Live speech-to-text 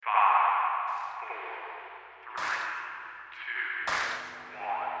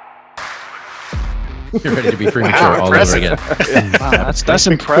You're ready to be premature all over again. Wow, that's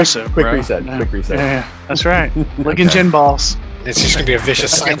impressive. Quick bro. reset. Quick reset. Yeah, that's right. Licking gin balls. It's just going to be a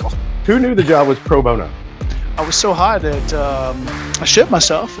vicious cycle. Who knew the job was pro bono? I was so high that I shit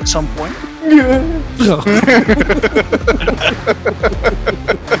myself at some point.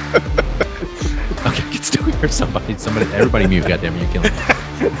 Okay, can still hear somebody. Everybody mute. Goddamn, you're killing me.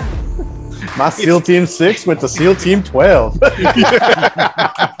 My SEAL Team 6 went to SEAL Team 12.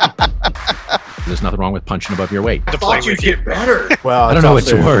 There's nothing wrong with punching above your weight. To play with you. better. Well, I don't know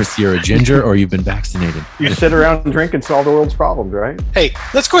what's worse. You're a ginger or you've been vaccinated. You sit around and drink and solve the world's problems, right? Hey,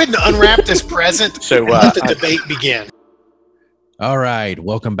 let's go ahead and unwrap this present So, and let the debate begin. All right.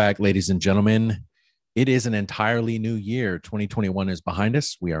 Welcome back, ladies and gentlemen. It is an entirely new year. 2021 is behind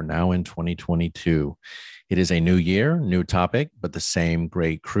us. We are now in 2022. It is a new year, new topic, but the same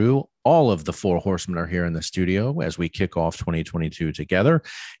great crew. All of the four horsemen are here in the studio as we kick off 2022 together.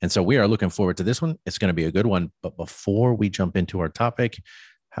 And so we are looking forward to this one. It's going to be a good one. But before we jump into our topic,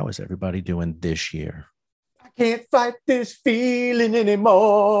 how is everybody doing this year? I can't fight this feeling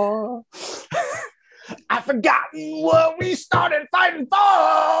anymore. I've forgotten what we started fighting for.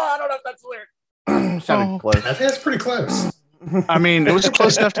 I don't know if that's the lyric. Sounded close. I think that's pretty close. I mean, it was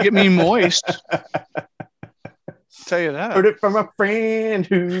close enough to get me moist. Tell you that. Heard it from a friend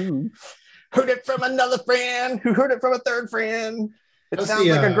who heard it from another friend who heard it from a third friend. It That's sounds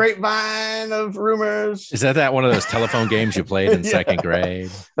the, like a grapevine of rumors. Is that one of those telephone games you played in second grade?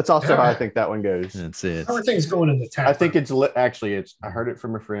 That's also how I think that one goes. That's it. How are things going in the town? I think it's actually I heard it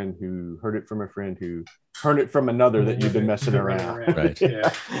from a friend who heard it from a friend who heard it from another that you've been messing around. Right. Yeah.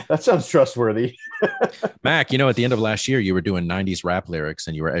 That sounds trustworthy. Mac, at the end of last year, you were doing 90s rap lyrics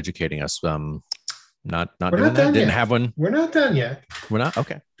and you were educating us. Not We're doing not that. done Didn't yet. have one. We're not done yet. We're not.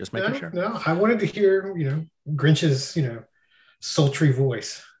 Okay. Just making sure. No, I wanted to hear, Grinch's, sultry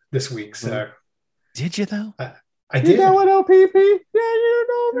voice this week. So Did you though? I You did. know what, OPP? Yeah,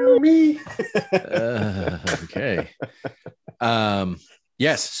 you know Me. Okay.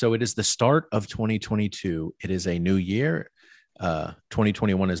 Yes. So it is the start of 2022. It is a new year.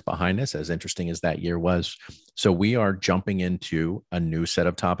 2021 is behind us, as interesting as that year was. So we are jumping into a new set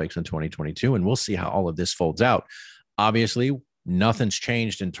of topics in 2022, and we'll see how all of this folds out. Obviously, nothing's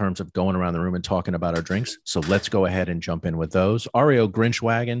changed in terms of going around the room and talking about our drinks. So let's go ahead and jump in with those. Ario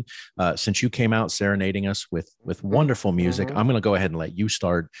Grinchwagon, since you came out serenading us with wonderful music, I'm going to go ahead and let you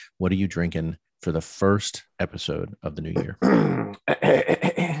start. What are you drinking for the first episode of the new year?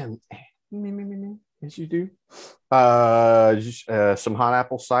 Yes, you do. Some hot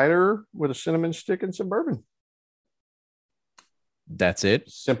apple cider with a cinnamon stick and some bourbon. That's it.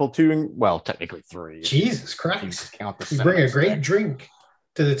 Simple two, well, technically three. Jesus You Christ. count the You cinnamon bring a great stick. drink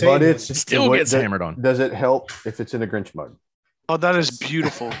to the table. But it Still gets hammered on. Does it help if it's in a Grinch mug? Oh, that is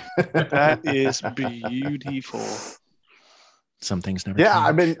beautiful. That is beautiful. Some things never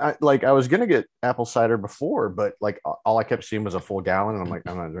Yeah, change. I was gonna get apple cider before, but all I kept seeing was a full gallon, and I'm like,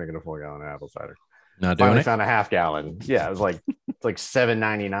 I'm not drinking a full gallon of apple cider. Not doing Finally it. found a half gallon. Yeah, it was like it's like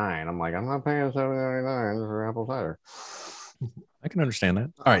 $7.99. I'm like, I'm not paying $7.99 for apple cider. I can understand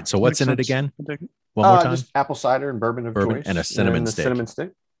that. All right. So what's Makes in it sense. again? One more time. Just apple cider and bourbon of Bourbon choice, and a cinnamon then the stick. Cinnamon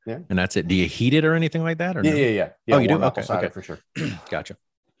stick. And that's it. Do you heat it or anything like that? Or no? Yeah. Oh, you do? warm apple Okay, cider okay. for sure. Gotcha.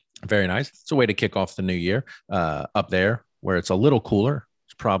 Very nice. It's a way to kick off the new year. Up there where it's a little cooler.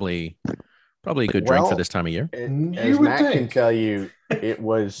 It's probably a good drink for Well, this time of year. You As would Matt can think. tell you, it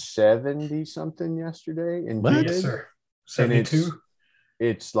was 70 something yesterday, and What? Yes, sir. And 72.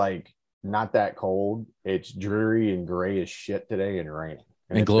 it's like not that cold. It's dreary and gray as shit today and raining.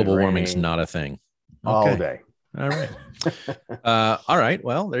 And it's global been warming's raining not a thing. all Okay. day. All right. All right.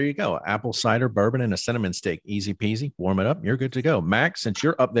 Well, there you go. Apple cider, bourbon, and a cinnamon stick. Easy peasy. Warm it up. You're good to go. Max, since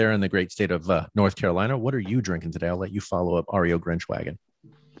you're up there in the great state of North Carolina, what are you drinking today? I'll let you follow up Ario Grinchwagon.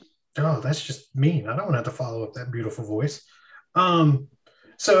 Oh, that's just mean. I don't want to have to follow up that beautiful voice.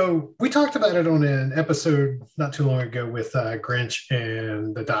 So we talked about it on an episode not too long ago with Grinch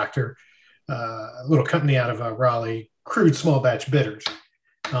and the doctor, a little company out of Raleigh, Crude Small Batch Bitters.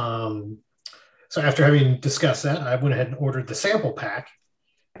 So after having discussed that, I went ahead and ordered the sample pack.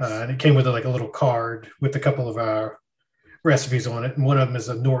 And it came with a little card with a couple of recipes on it. And one of them is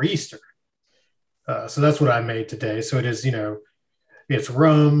a nor'easter. So that's what I made today. So it is, it's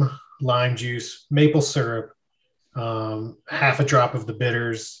rum, lime juice, maple syrup, half a drop of the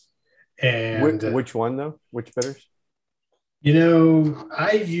bitters. And Which one though? Which bitters?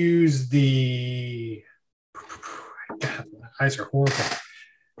 I use the, God, my eyes are horrible.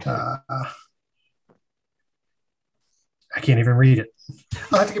 I can't even read it.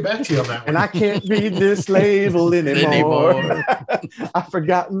 I'll have to get back to you on that one. And I can't read this label anymore. I've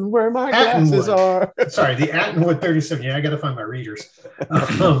forgotten where my glasses are. Sorry, the Attenwood 37. Yeah, I got to find my readers.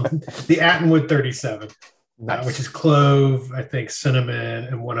 The Attenwood 37, Nice. which is clove, I think, cinnamon,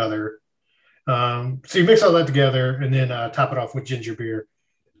 and one other. So you mix all that together and then top it off with ginger beer,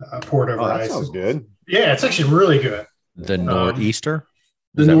 poured over That ice. sounds good. Yeah, it's actually really good. The nor'easter.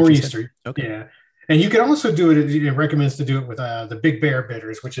 The nor'easter. Okay. Yeah. And you can also do it, it recommends to do it with the Big Bear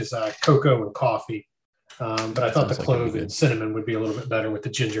bitters, which is cocoa and coffee. But I thought the Sounds like it'd clove be and good. cinnamon would be a little bit better with the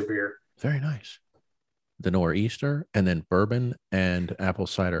ginger beer. Very nice. The nor'easter and then bourbon and apple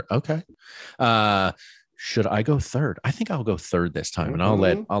cider. Okay. Should I go third? I think I'll go third this time, and I'll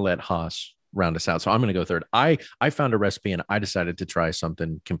let Haas round us out. So I'm going to go third. I found a recipe and I decided to try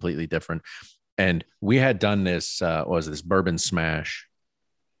something completely different. And we had done this, what was this bourbon smash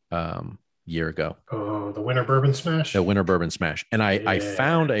year ago. Oh, the winter bourbon smash. The winter bourbon smash. And I Yeah.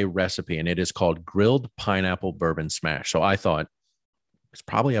 found a recipe, and it is called grilled pineapple bourbon smash. So I thought it's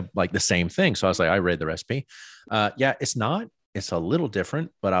probably like the same thing. So I was like, I read the recipe. Yeah, it's not. It's a little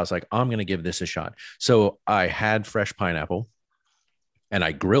different, but I was like, I'm going to give this a shot. So I had fresh pineapple and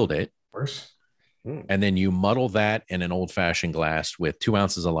I grilled it. Of course. And then you muddle that in an old fashioned glass with 2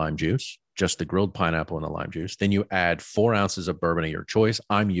 ounces of lime juice, just the grilled pineapple and the lime juice. Then you add 4 ounces of bourbon of your choice.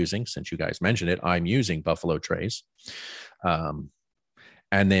 I'm using, since you guys mentioned it, I'm using Buffalo Trace.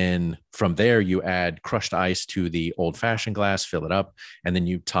 And then from there, you add crushed ice to the old fashioned glass, fill it up, and then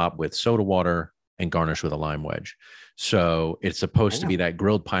you top with soda water and garnish with a lime wedge. So it's supposed to be that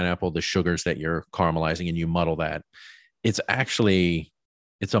grilled pineapple, the sugars that you're caramelizing, and you muddle that. It's actually,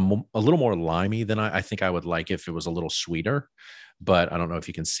 it's a little more limey than I think I would like if it was a little sweeter, but I don't know if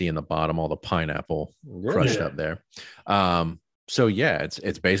you can see in the bottom all the pineapple crushed up there. So yeah,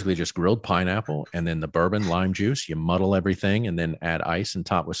 it's basically just grilled pineapple and then the bourbon lime juice. You muddle everything and then add ice and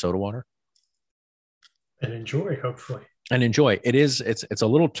top with soda water. And enjoy, hopefully. And enjoy. It's a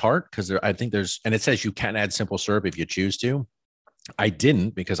little tart because I think and it says you can add simple syrup if you choose to. I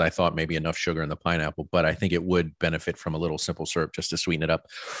didn't because I thought maybe enough sugar in the pineapple, but I think it would benefit from a little simple syrup just to sweeten it up.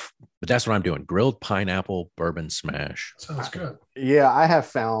 But that's what I'm doing. Grilled pineapple bourbon smash. Sounds good. Yeah, I have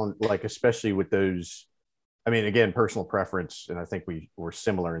found, like, especially with those, I mean, again, personal preference, and I think we were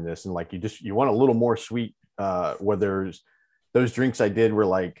similar in this, and like you want a little more sweet, where there's those drinks I did were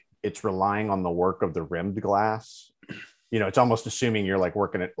like, it's relying on the work of the rimmed glass. You know, it's almost assuming you're like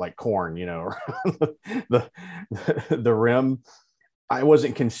working it like corn, you know, the rim. I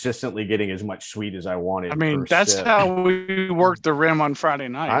wasn't consistently getting as much sweet as I wanted. I mean, that's how we worked the rim on Friday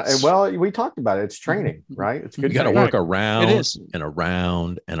nights. Well, we talked about it. It's training, right? It's good. You got to work around It is. and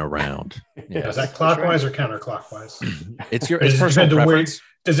around and around. Yeah. Is that clockwise or counterclockwise? It's Does it personal depend on preference.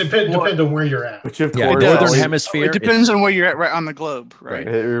 Does it depend on where you're at? Which, of Yeah, course, northern always- hemisphere. It depends on where you're at right on the globe, right?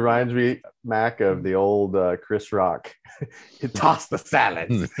 It reminds me, Mac, of the old Chris Rock. You toss the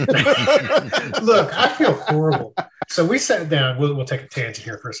salad. Look, I feel horrible. So we sat down. We'll take a tangent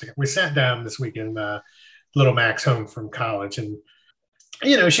here for a second. We sat down this weekend. Little Mac's home from college, and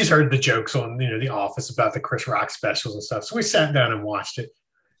you know she's heard the jokes on The Office about the Chris Rock specials and stuff. So we sat down and watched it.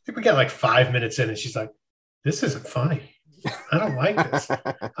 I think we got like 5 minutes in, and she's like, "This isn't funny. I don't like this."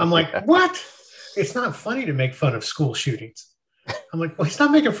 I'm like, "What? It's not funny to make fun of school shootings." I'm like, "Well, he's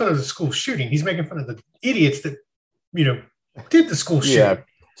not making fun of the school shooting. He's making fun of the idiots that did the school shooting." Yeah,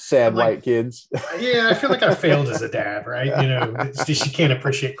 sad I'm like, white kids. Yeah, I feel like I failed as a dad, right? She can't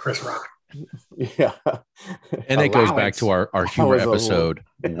appreciate Chris Rock. Yeah. And it goes back to our humor was a- episode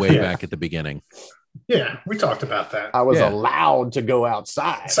way Yeah. back at the beginning. Yeah, we talked about that. I was Yeah. allowed to go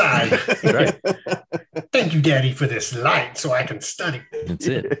outside. Outside. Right. Thank you, Daddy, for this light so I can study. That's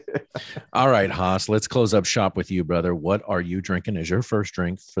it. All right, Haas, let's close up shop with you, brother. What are you drinking as your first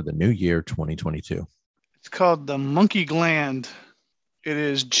drink for the new year 2022? It's called the Monkey Gland. It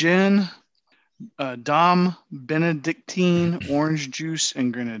is gin, Dom Benedictine, orange juice,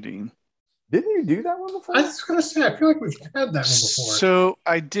 and grenadine. Didn't you do that one before? I was going to say, I feel like we've had that one before. So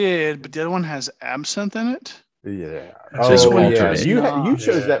I did, but the other one has absinthe in it. Yeah. This one yeah. alternate. You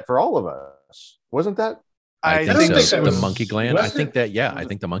chose Yeah. that for all of us, wasn't that? I don't think think so. that The was- monkey gland. was I think it? that, yeah, I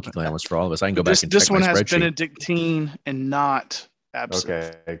think the monkey gland was for all of us. I can go back and This check one my has spreadsheet. Benedictine and not absinthe.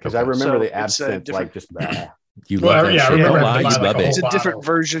 Okay, because Okay. I remember So the it's a absinthe different- like just bah. You Well, love that yeah, I shit. remember Don't having lie, to you buy, like, love a it. It's a whole different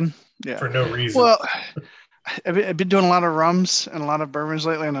bottle. version. Yeah. For no reason. Well, I've been doing a lot of rums and a lot of bourbons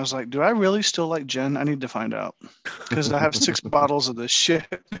lately, and I was like, do I really still like gin? I need to find out because I have 6 bottles of this shit.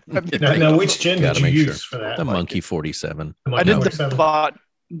 now, which gin did Gotta you make use sure. for that? The Like, monkey 47. the I Monkey did 47?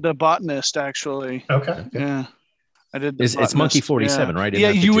 the botanist actually. Okay. Yeah, I did. The It's monkey botanist. 47, Yeah. right? Isn't Yeah,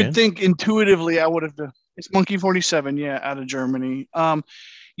 that the you gin? would think intuitively I would have It's Monkey 47, yeah, out of Germany.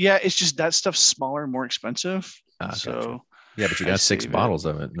 Yeah, it's just that stuff's smaller, more expensive. So Gotcha. Yeah, but you I got 6 save it. bottles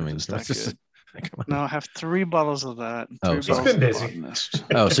of it. I mean, It's that that's just good. come on. No, I have 3 bottles of that. Oh, 3 sorry. bottles He's been of busy. botanist.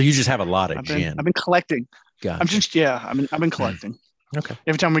 Oh, so you just have a lot of I've gin. been collecting. Gotcha. I've been collecting. Okay.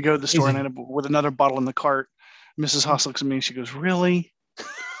 Every time we go to the store Easy. and end up with another bottle in the cart, Mrs. Haas looks at me and she goes, "Really?"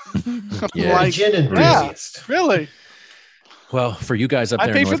 Yeah. Like, Gin yeah, enthusiast. really? Well, for you guys up I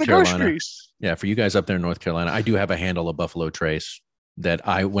there pay in for North the Carolina, groceries. yeah, for you guys up there in North Carolina, I do have a handle of Buffalo Trace that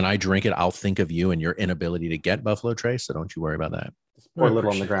when I drink it, I'll think of you and your inability to get Buffalo Trace. So don't you worry about that. Pour a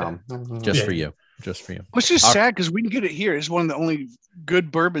little on the Appreciate ground. Just Yeah. for you. Just for you. Which is Our- sad because we can get it here. It's one of the only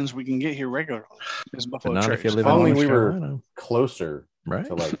good bourbons we can get here regularly. Is But Buffalo not Trace. if you live If in only North we were Carolina. closer Right?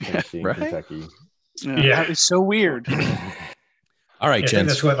 to like Tennessee and Right? Kentucky. Yeah. It's so weird. All right, Yeah, I think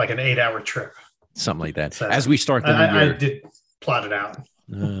gents. that's what, like an 8-hour trip. Something like that. So, As we start the new I year, did plot it out.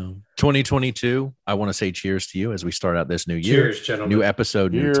 2022, I want to say cheers to you as we start out this new year. Cheers, gentlemen. New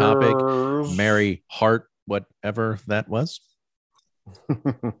episode, new topic. Cheers. Merry Heart, whatever that was. All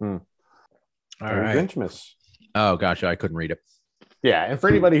Merry right. Grinchmas. Oh, gosh, I couldn't read it. Yeah, and for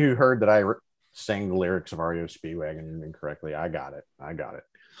anybody who heard that I sang the lyrics of REO Speedwagon incorrectly, I got it.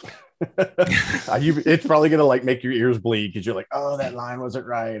 It's probably gonna like make your ears bleed because you're like, oh, that line wasn't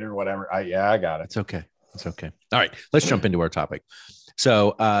right or whatever. I got it. It's okay. It's okay. All right, let's jump into our topic.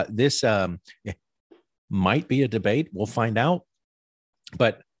 So this might be a debate. We'll find out.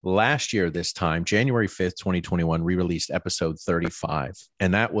 But last year, this time, January 5th, 2021, we released episode 35,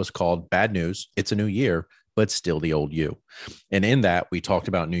 and that was called Bad News. It's a new year, but still the old you. And in that, we talked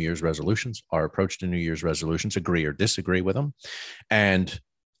about New Year's resolutions, our approach to New Year's resolutions, agree or disagree with them. And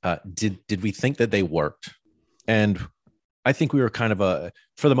did we think that they worked? And I think we were kind of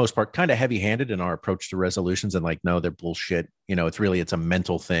for the most part, kind of heavy-handed in our approach to resolutions and like, no, they're bullshit. You know, it's a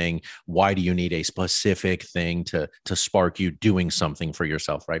mental thing. Why do you need a specific thing to spark you doing something for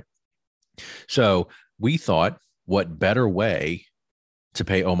yourself, right? So we thought, what better way to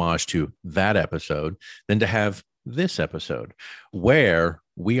pay homage to that episode than to have this episode where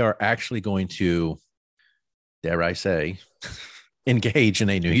we are actually going to, dare I say, engage in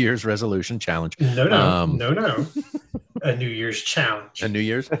a New Year's resolution challenge. No. A New Year's challenge. A New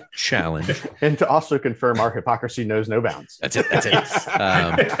Year's challenge. And to also confirm our hypocrisy knows no bounds. That's it.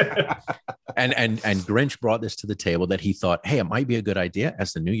 And Grinch brought this to the table that he thought, hey, it might be a good idea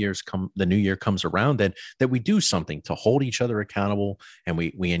as the new year comes around that we do something to hold each other accountable and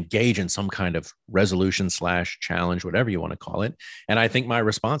we engage in some kind of resolution / challenge, whatever you want to call it. And I think my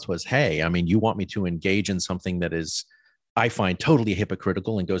response was, hey, I mean, you want me to engage in something that is, I find totally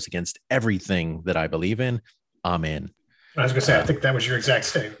hypocritical and goes against everything that I believe in. I'm in. I was going to say, I think that was your exact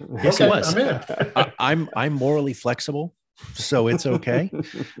statement. Yes, Okay, it was. I'm in. I'm morally flexible, so it's okay.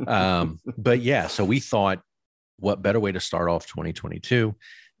 But yeah, so we thought, what better way to start off 2022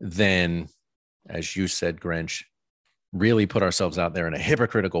 than, as you said, Grinch, really put ourselves out there in a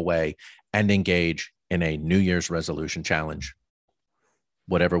hypocritical way and engage in a New Year's resolution challenge.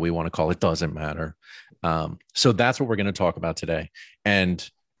 Whatever we want to call it, doesn't matter. So that's what we're going to talk about today. And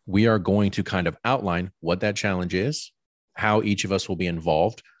we are going to kind of outline what that challenge is, how each of us will be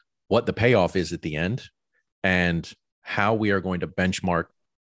involved, what the payoff is at the end, and how we are going to benchmark,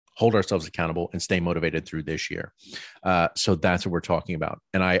 hold ourselves accountable, and stay motivated through this year. So that's what we're talking about.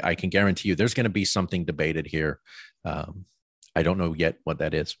 And I can guarantee you there's going to be something debated here. I don't know yet what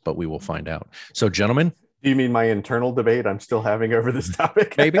that is, but we will find out. So, gentlemen. Do you mean my internal debate I'm still having over this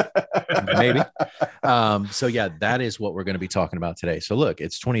topic? Maybe. So yeah, that is what we're going to be talking about today. So look,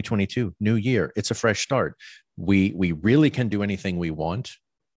 it's 2022, new year. It's a fresh start. We really can do anything we want.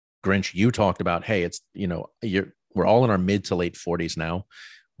 Grinch, you talked about, hey, it's, we're all in our mid to late 40s now.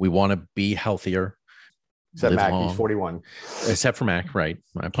 We want to be healthier. Except Mac, he's 41. Except for Mac, right?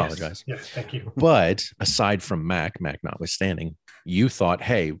 I apologize. Yes, thank you. But aside from Mac notwithstanding, you thought,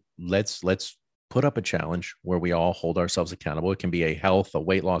 hey, let's put up a challenge where we all hold ourselves accountable. It can be a health, a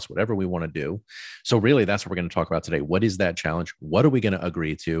weight loss, whatever we want to do. So really, that's what we're going to talk about today. What is that challenge? What are we going to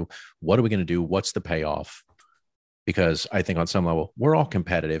agree to? What are we going to do? What's the payoff? Because I think on some level, we're all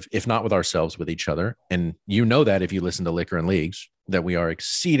competitive, if not with ourselves, with each other. And you know that if you listen to Liquor and Leagues, that we are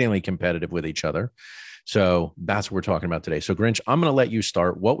exceedingly competitive with each other. So that's what we're talking about today. So Grinch, I'm going to let you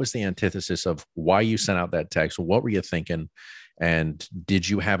start. What was the antithesis of why you sent out that text? What were you thinking? And did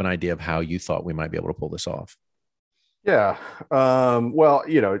you have an idea of how you thought we might be able to pull this off? Yeah. Well,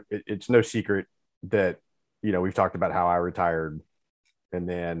 it's no secret that, we've talked about how I retired and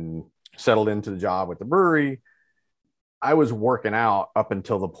then settled into the job with the brewery. I was working out up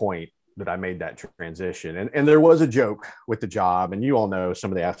until the point I made that transition. And there was a joke with the job, and you all know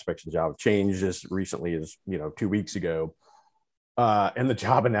some of the aspects of the job have changed as recently as, 2 weeks ago. In the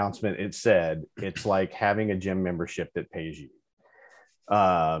job announcement, it said it's like having a gym membership that pays you,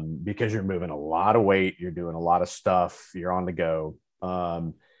 because you're moving a lot of weight, you're doing a lot of stuff, you're on the go.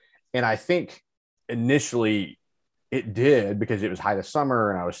 And I think initially it did, because it was height of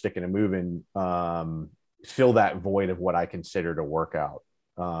summer and I was sticking and moving, fill that void of what I considered a workout.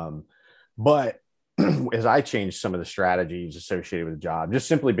 But as I changed some of the strategies associated with the job, just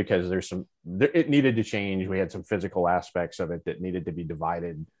simply because it needed to change. We had some physical aspects of it that needed to be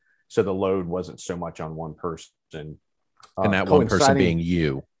divided, so the load wasn't so much on one person. And that one person being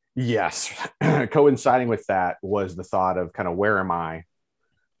you. Yes. Coinciding with that was the thought of kind of, where am I?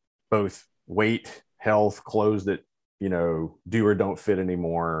 Both weight, health, clothes that, do or don't fit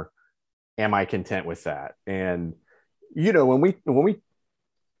anymore. Am I content with that? And, when we,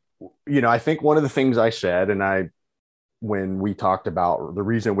 I think one of the things I said, when we talked about the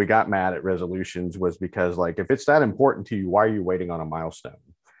reason we got mad at resolutions, was because, like, if it's that important to you, why are you waiting on a milestone?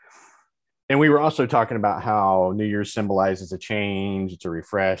 And we were also talking about how New Year's symbolizes a change, it's a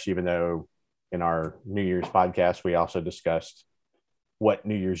refresh, even though in our New Year's podcast, we also discussed what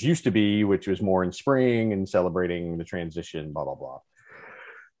New Year's used to be, which was more in spring and celebrating the transition, blah, blah, blah.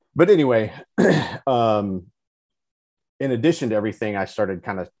 But anyway, in addition to everything, I started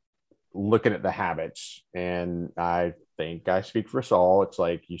kind of looking at the habits, and I think I speak for us all. It's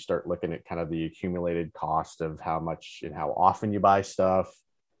like you start looking at kind of the accumulated cost of how much and how often you buy stuff,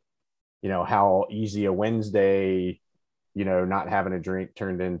 how easy a Wednesday, not having a drink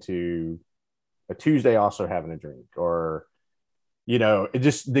turned into a Tuesday also having a drink, or, it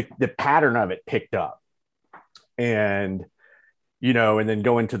just, the pattern of it picked up. And, and then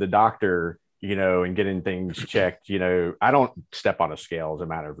going to the doctor, and getting things checked, I don't step on a scale as a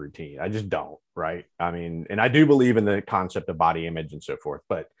matter of routine. I just don't. Right. I mean, and I do believe in the concept of body image and so forth,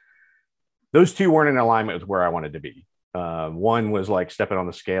 but those two weren't in alignment with where I wanted to be. One was like stepping on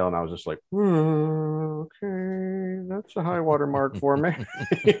the scale, and I was just like, okay, that's a high water mark for me.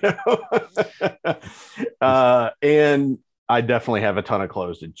 And I definitely have a ton of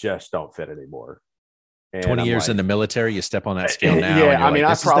clothes that just don't fit anymore. And 20 years in the military, you step on that scale now. Yeah, I mean,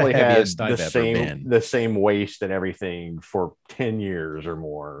 I probably had the same waist and everything for 10 years or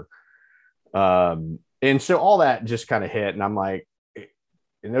more. And so all that just kind of hit, and I'm like,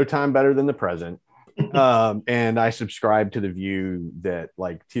 no time better than the present. And I subscribe to the view that,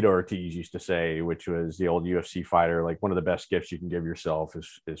 like, Tito Ortiz used to say, which was the old UFC fighter, like, one of the best gifts you can give yourself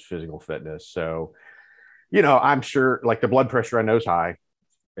is physical fitness. So, I'm sure, like, the blood pressure I know is high.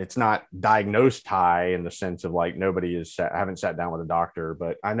 It's not diagnosed high in the sense of, like, I haven't sat down with a doctor,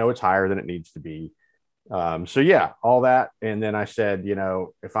 but I know it's higher than it needs to be. So yeah, all that. And then I said,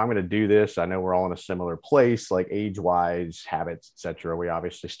 if I'm going to do this, I know we're all in a similar place, like age wise, habits, etc. We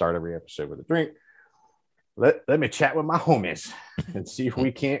obviously start every episode with a drink. Let me chat with my homies and see if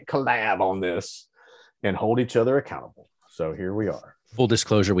we can't collab on this and hold each other accountable. So here we are. Full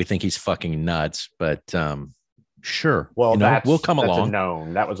disclosure, we think he's fucking nuts, but sure. Well, we'll come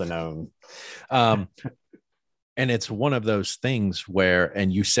along. That was a known. And it's one of those things where,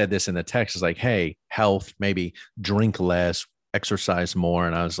 and you said this in the text, is like, hey, health, maybe drink less, exercise more.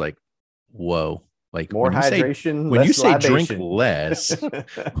 And I was like, whoa, like more hydration. When you say drink less,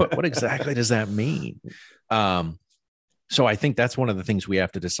 what exactly does that mean? So I think that's one of the things we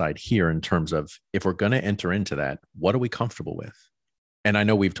have to decide here in terms of, if we're going to enter into that, what are we comfortable with? And I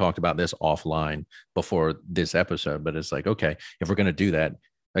know we've talked about this offline before this episode, but it's like, okay, if we're going to do that,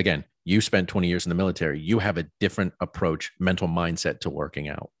 again, you spent 20 years in the military, you have a different approach, mental mindset to working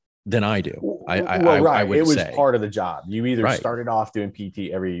out than I do. I would say it was part of the job. You either started off doing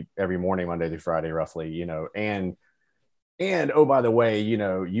PT every morning, Monday through Friday, roughly, and oh, by the way,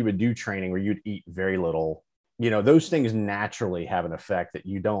 you would do training where you'd eat very little. Those things naturally have an effect that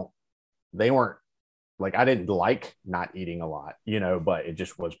they weren't, like, I didn't like not eating a lot, but it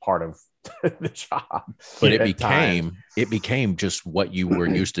just was part of the job. But it became just what you were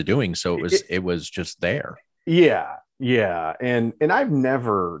used to doing. So it was just there. Yeah. Yeah. And I've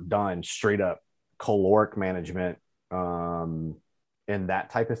never done straight up caloric management and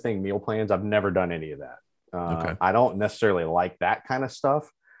that type of thing, meal plans. I've never done any of that. Okay. I don't necessarily like that kind of stuff.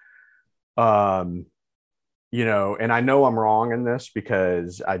 And I know I'm wrong in this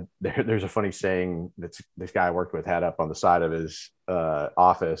because there's a funny saying that this guy I worked with had up on the side of his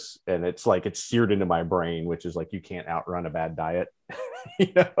office, and it's like, it's seared into my brain, which is like, you can't outrun a bad diet.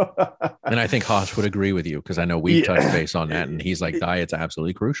 And I think Haas would agree with you, because I know we've touched base on that, and he's like, diet's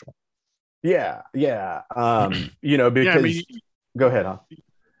absolutely crucial. Yeah. Because go ahead, huh?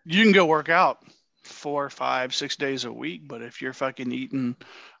 You can go work out 4, 5, 6 days a week, but if you're fucking eating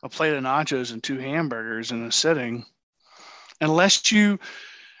a plate of nachos and 2 hamburgers in a sitting, unless you're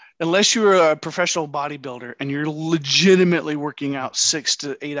a professional bodybuilder and you're legitimately working out 6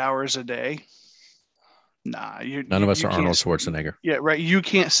 to 8 hours a day, none of us are Arnold Schwarzenegger. Yeah, right. You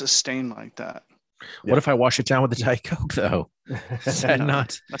can't sustain like that. What if I wash it down with a Diet Coke, though? Is that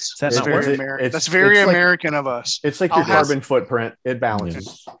not? That's very American. That's very American of us. It's like your carbon footprint. It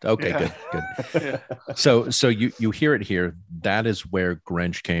balances. Yeah. Okay, good. Yeah. So you hear it here. That is where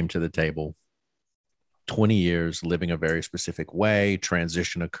Grinch came to the table. 20 years living a very specific way.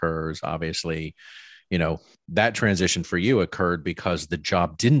 Transition occurs. Obviously, that transition for you occurred because the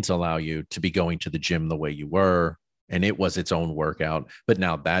job didn't allow you to be going to the gym the way you were. And it was its own workout, but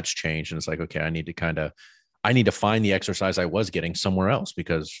now that's changed. And it's like, okay, I need to find the exercise I was getting somewhere else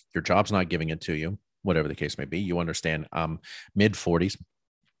because your job's not giving it to you, whatever the case may be. You understand, mid 40s,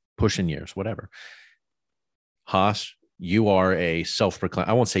 pushing years, whatever. Haas, you are a self-proclaimed,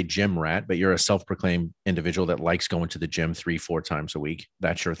 I won't say gym rat, but you're a self-proclaimed individual that likes going to the gym 3-4 times a week.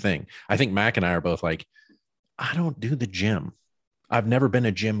 That's your thing. I think Mac and I are both like, I don't do the gym. I've never been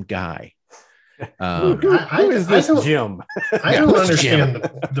a gym guy. Who is this Jim? I don't understand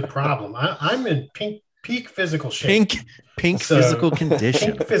the problem. I'm in peak physical shape. Pink physical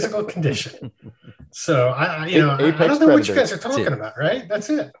condition. Pink physical condition. So I don't know what you guys are talking about, right?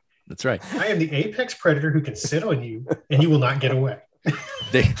 That's it. That's right. I am the apex predator who can sit on you and you will not get away.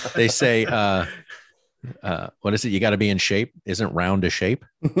 They say what is it? You got to be in shape. Isn't round a shape?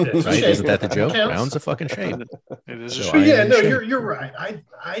 Right? Isn't that the joke? Round's a fucking shape. It is. So yeah, no, you're right.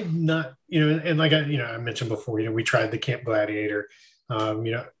 I'm not, and like I mentioned before, we tried the Camp Gladiator. I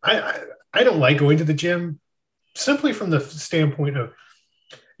don't like going to the gym simply from the standpoint of,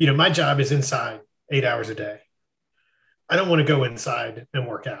 my job is inside 8 hours a day. I don't want to go inside and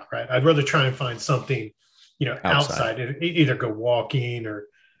work out, right? I'd rather try and find something, outside, either go walking or,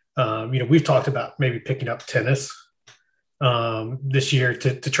 we've talked about maybe picking up tennis this year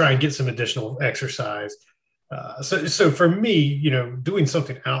to try and get some additional exercise. So for me, doing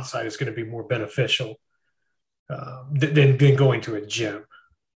something outside is going to be more beneficial than going to a gym.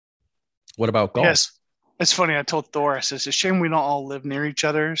 What about golf? Yes. It's funny. I told Thor, I said, it's a shame we don't all live near each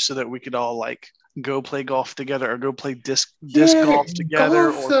other so that we could all go play golf together or go play disc golf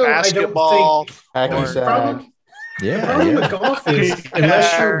together or basketball. The problem with golf is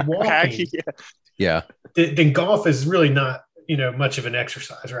unless you're walking, then golf is really not, much of an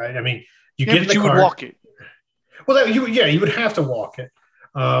exercise, right? I mean, you get in the car. You would walk it. Well, you would have to walk it.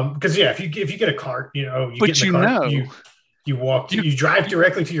 Because if you get a cart, you get in the cart, you walk, you drive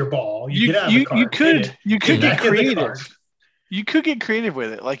directly to your ball. You get out of the cart. You could get creative. You could get creative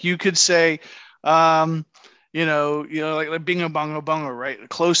with it. Like you could say, like being a bongo, right?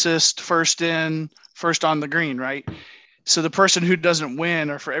 Closest, first in, first on the green, right? So the person who doesn't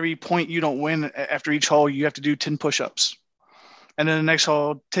win, or for every point you don't win after each hole, you have to do 10 push-ups. And then the next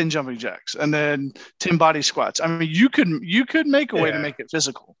hole, 10 jumping jacks, and then 10 body squats. I mean, you could make a way to make it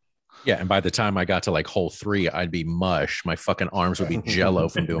physical. Yeah, and by the time I got to hole 3, I'd be mush. My fucking arms would be jello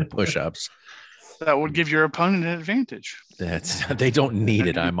from doing push-ups. That would give your opponent an advantage. They don't need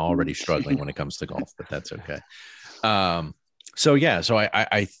it. I'm already struggling when it comes to golf, but that's okay. So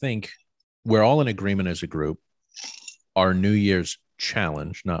I think we're all in agreement as a group. Our New Year's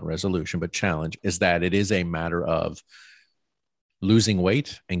challenge, not resolution, but challenge, is that it is a matter of losing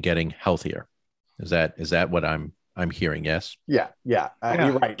weight and getting healthier. Is that what I'm hearing? Yes. Yeah. You're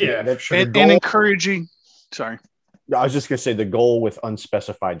right. Yeah. And encouraging. Sorry. I was just going to say the goal with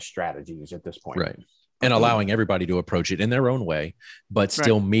unspecified strategies at this point. Right. And allowing everybody to approach it in their own way, but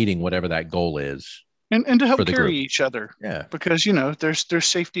still meeting whatever that goal is. And to help carry each other. Yeah. Because, there's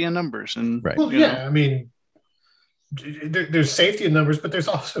safety in numbers. And right. Well, I mean, there's safety in numbers, but there's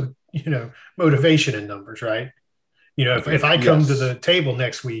also, motivation in numbers, right? If I come to the table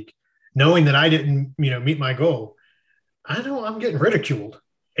next week, knowing that I didn't, meet my goal, I know I'm getting ridiculed.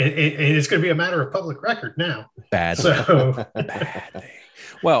 And it's going to be a matter of public record now. Bad. So. Badly.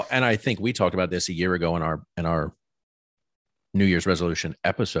 Well, and I think we talked about this a year ago in our New Year's resolution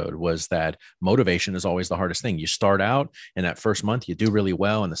episode, was that motivation is always the hardest thing. You start out in that first month, you do really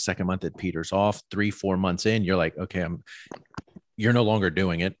well. And the second month it peters off. 3-4 months in, you're like, okay, you're no longer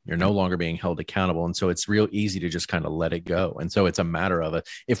doing it. You're no longer being held accountable. And so it's real easy to just kind of let it go. And so it's a matter of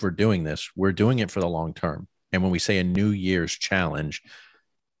if we're doing this, we're doing it for the long term. And when we say a New Year's challenge,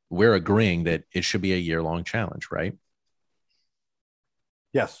 we're agreeing that it should be a year-long challenge, right?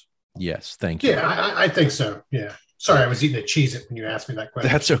 Yes. Yes. Thank you. Yeah, I think so. Yeah. Sorry, I was eating a Cheez-It when you asked me that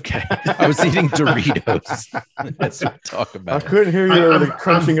question. That's okay. I was eating Doritos. Let's talk about I couldn't hear you the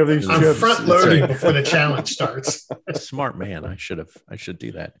crunching of these I'm chips. front loading before the challenge starts. Smart man. I should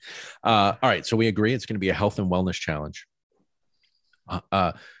do that. All right. So we agree it's going to be a health and wellness challenge.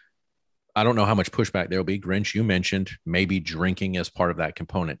 I don't know how much pushback there will be. Grinch, you mentioned maybe drinking as part of that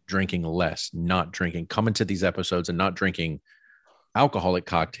component, drinking less, not drinking, coming to these episodes and not drinking alcoholic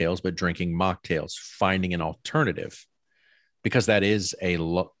cocktails, but drinking mocktails, finding an alternative, because that is I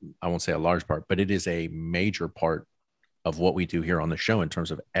won't say a large part, but it is a major part of what we do here on the show in terms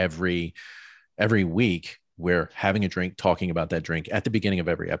of every week we're having a drink, talking about that drink at the beginning of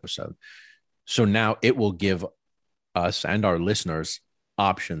every episode. So now it will give us and our listeners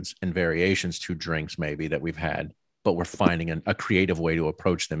options and variations to drinks maybe that we've had, but we're finding a creative way to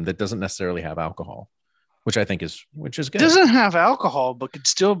approach them that doesn't necessarily have alcohol. Which I think is good. Doesn't have alcohol, but could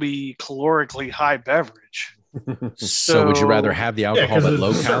still be calorically high beverage. So would you rather have the alcohol but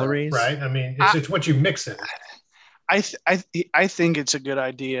low calories? Right. I mean, it's what you mix it. I think it's a good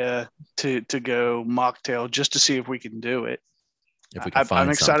idea to go mocktail just to see if we can do it. If we can find I'm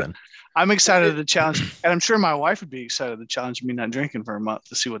excited. something. I'm excited to challenge, and I'm sure my wife would be excited to challenge me not drinking for a month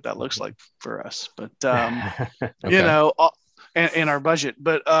to see what that looks like for us. But Okay. In our budget,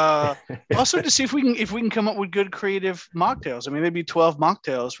 but also to see if we can come up with good creative mocktails. I mean, maybe 12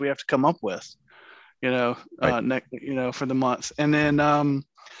 mocktails we have to come up with, right. For the month. And then I don't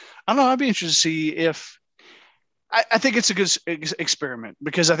know. I'd be interested to see if I think it's a good experiment,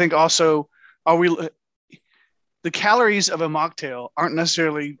 because I think also the calories of a mocktail aren't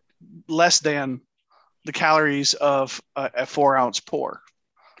necessarily less than the calories of a 4-ounce pour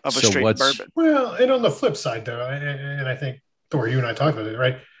of a straight bourbon. Well, and on the flip side, though, and I think Thor, you and I talked about it,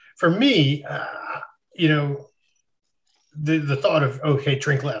 right? For me, the thought of, okay,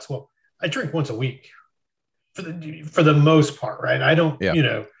 drink less. Well, I drink once a week for the most part, right? I don't,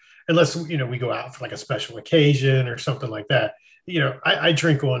 unless, we go out for like a special occasion or something like that. I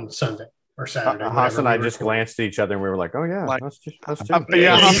drink on Sunday or Saturday. Haas and I just glanced at each other and we were like, "Oh yeah, let's do that's exactly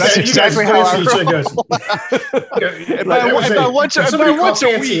how I roll. Once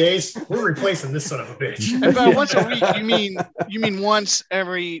a week, we're replacing this son of a bitch. And by once a week, you mean once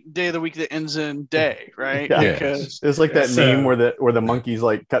every day of the week that ends in day, right? Yeah. Because it's like that meme where the monkey's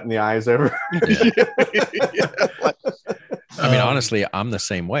like cutting the eyes over. I mean, honestly, I'm the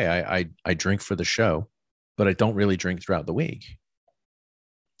same way. I drink for the show, but I don't really drink throughout the week.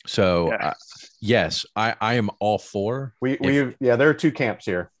 So yes, I am all for. There are two camps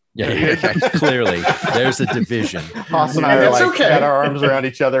here. Yeah, clearly there's a division. Haas and I are got our arms around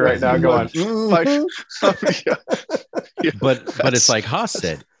each other right now, going. But it's like Haas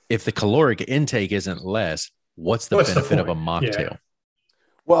said, if the caloric intake isn't less, what's the benefit of a mocktail? Yeah.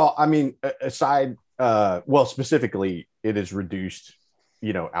 Well, I mean, specifically, it is reduced,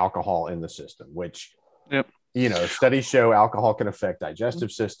 alcohol in the system, which. Yep. Studies show alcohol can affect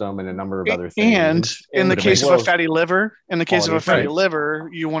digestive system and a number of other things. And in the case of a fatty liver,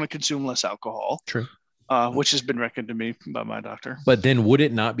 you want to consume less alcohol. True. Which has been recommended to me by my doctor. But then would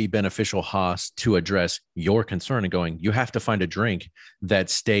it not be beneficial, Haas, to address your concern and going, you have to find a drink that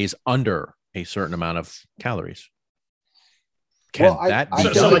stays under a certain amount of calories? Can that be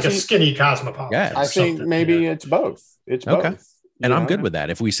done? Like a skinny cosmopolitan? Yeah, I think maybe it's both. It's both. Okay. And I'm good with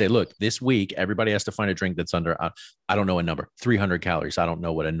that. If we say, look, this week, everybody has to find a drink that's under, I don't know a number, 300 calories. I don't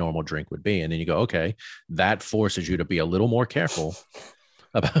know what a normal drink would be. And then you go, okay, that forces you to be a little more careful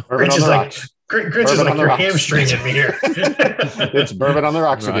about. Grinch is like you're hamstringing me here. It's bourbon on the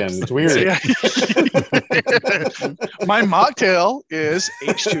rocks again. It's weird. Yeah. My mocktail is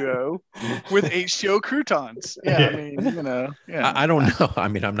H2O with H2O croutons. Yeah, I mean, I don't know. I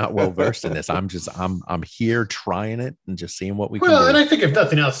mean, I'm not well versed in this. I'm here trying it and just seeing what we can do. Well, and I think if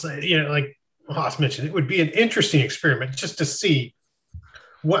nothing else, like Haas mentioned, it would be an interesting experiment just to see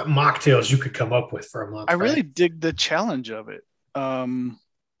what mocktails you could come up with for a month. I really dig the challenge of it.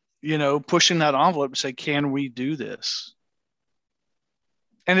 Pushing that envelope and say, can we do this?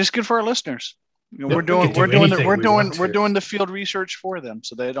 And it's good for our listeners. We're doing the field research for them,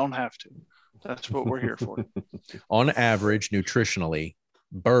 so they don't have to. That's what we're here for. On average, nutritionally,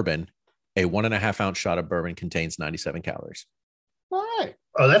 bourbon, a 1.5 ounce shot of bourbon contains 97 calories. All right.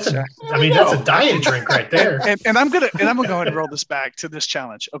 Oh, that's a diet drink right there. And I'm gonna go ahead and roll this back to this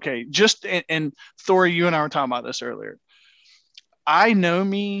challenge. Okay, and Thor, you and I were talking about this earlier. I know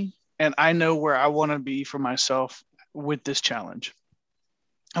me, and I know where I want to be for myself with this challenge.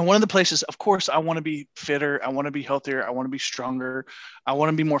 And one of the places, of course, I want to be fitter. I want to be healthier. I want to be stronger. I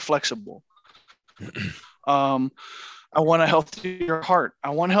want to be more flexible. I want a healthier heart.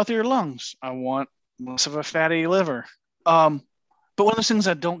 I want healthier lungs. I want less of a fatty liver. But one of those things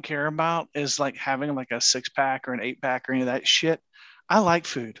I don't care about is like having like a 6-pack or an 8-pack or any of that shit. I like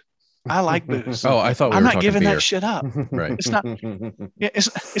food. I like booze. Oh, I thought I'm not giving that shit up. Right. It's not. Yeah,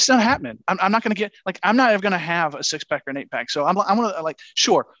 it's not happening. I'm not going to get like I'm not ever going to have a 6-pack or an 8-pack. So I'm gonna like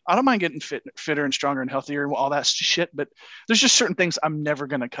sure I don't mind getting fitter and stronger and healthier and all that shit. But there's just certain things I'm never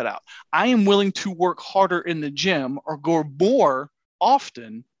going to cut out. I am willing to work harder in the gym or go more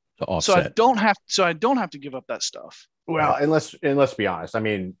often, so I don't have to give up that stuff. Well, and let's be honest. I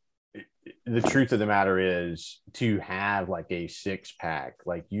mean, the truth of the matter is, to have like a 6-pack,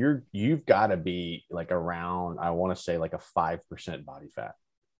 like you've got to be like around, I want to say like a 5% body fat.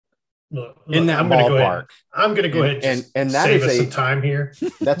 Look, in that ballpark. I'm going to go ahead and that save us some time here.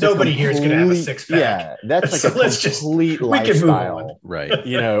 That's nobody here is going to have a 6-pack. Yeah, that's like so a complete lifestyle, right?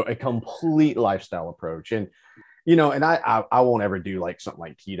 You know, a complete lifestyle approach, and you know, and I won't ever do like something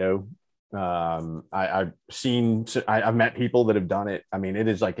like keto. I've met people that have done it. I mean, it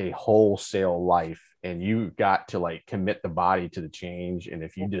is like a wholesale life, and you got to like commit the body to the change. And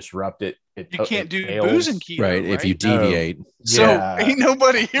if you disrupt it, you can't do booze and keto, right? If you deviate, so ain't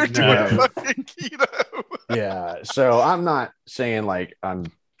nobody here doing fucking keto. Yeah. So I'm not saying like I'm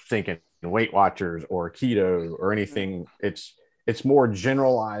thinking Weight Watchers or keto or anything. It's more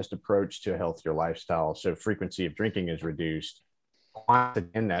generalized approach to a healthier lifestyle. So frequency of drinking is reduced.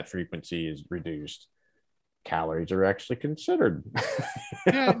 In that frequency is reduced, calories are actually considered.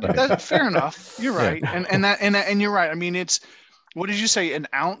 Yeah, that's fair enough. You're right. Yeah. And you're right. I mean, it's, what did you say? An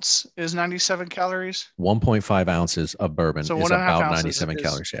ounce is 97 calories. 1.5 ounces of bourbon is about 97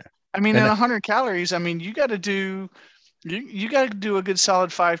 calories. Yeah. I mean, and 100 calories. I mean, you got to do a good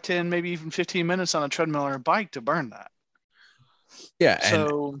solid 5, 10, maybe even 15 minutes on a treadmill or a bike to burn that. Yeah.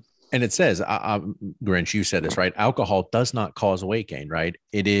 So. And it says, Grinch, you said this, right? Alcohol does not cause weight gain, right?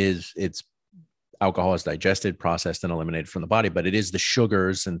 Alcohol is digested, processed, and eliminated from the body, but it is the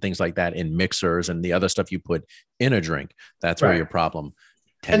sugars and things like that in mixers and the other stuff you put in a drink. That's where your problem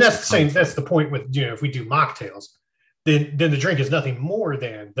tends and that's the same. That's the point with, you know, if we do mocktails, then the drink is nothing more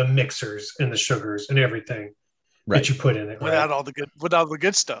than the mixers and the sugars and everything that you put in it. Without all the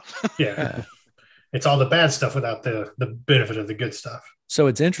good stuff. Yeah. It's all the bad stuff without the benefit of the good stuff. So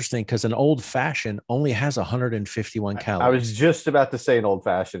it's interesting because an old fashioned only has 151 calories. I was just about to say an old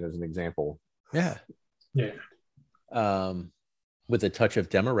fashioned as an example. Yeah. Yeah. With a touch of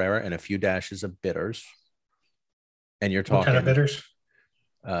Demerara and a few dashes of bitters. And you're talking. What kind of bitters?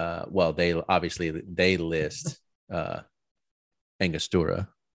 Well, they list Angostura.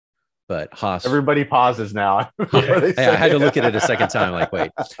 But Haas, everybody pauses now. Hey, I had to look at it a second time. Like, wait.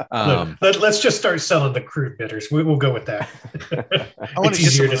 Let's just start selling the crude bitters. We'll go with that. It's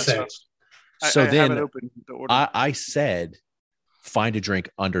easier to say. So then I said, find a drink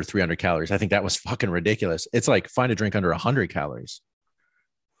under 300 calories. I think that was fucking ridiculous. It's like find a drink under 100 calories.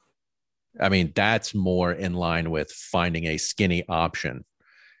 I mean, that's more in line with finding a skinny option.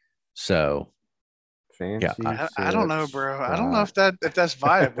 So. Yeah, I don't know, bro. I don't know if that's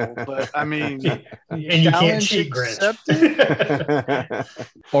viable, but I mean, and you can't cheat, Grinch.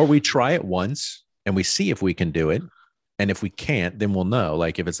 Or we try it once and we see if we can do it, and if we can't, then we'll know.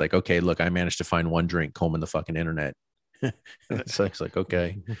 Like if it's like, okay, look, I managed to find one drink, combing the fucking internet. It's like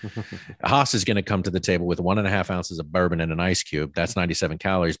okay, Haas is going to come to the table with 1.5 ounces of bourbon and an ice cube. That's 97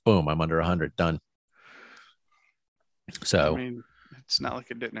 calories. Boom, I'm under 100. Done. So I mean, it's not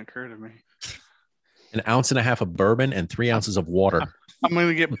like it didn't occur to me. 1.5 ounces of bourbon and 3 ounces of water. I'm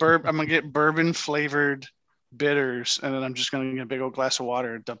gonna get bourbon flavored bitters, and then I'm just gonna get a big old glass of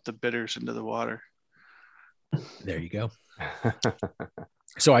water and dump the bitters into the water. There you go.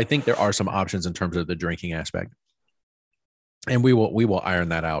 So I think there are some options in terms of the drinking aspect, and we will iron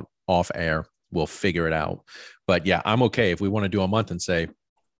that out off air. We'll figure it out. But yeah, I'm okay if we want to do a month and say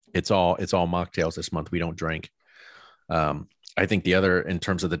it's all mocktails this month. We don't drink. I think the other, in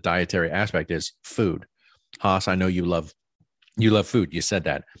terms of the dietary aspect, is food. Haas, I know you love food. You said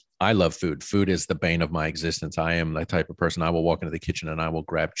that. I love food. Food is the bane of my existence. I am the type of person, I will walk into the kitchen and I will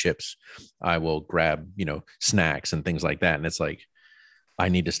grab chips. I will grab, snacks and things like that. And it's like, I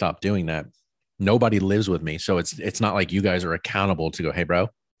need to stop doing that. Nobody lives with me. So it's not like you guys are accountable to go, hey, bro,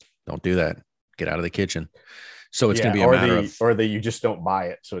 don't do that. Get out of the kitchen. So it's going to be a matter of, or that you just don't buy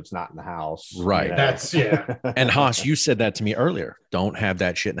it, so it's not in the house. Right. That's And Haas, you said that to me earlier. Don't have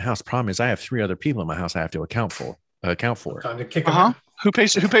that shit in the house. Problem is, I have 3 other people in my house I have to account for. Time to kick them out. Who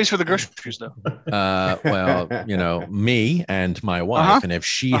pays for the groceries though? Well, me and my wife. And if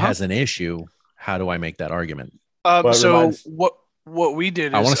she has an issue, how do I make that argument? What what we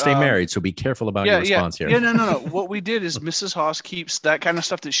did is I want to stay married, so be careful about your response here. Yeah, no. What we did is Mrs. Haas keeps that kind of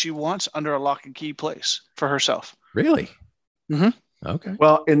stuff that she wants under a lock and key place for herself. Really? Mm-hmm. Okay.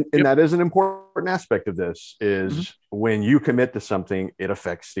 Well, and that is an important aspect of this is when you commit to something, it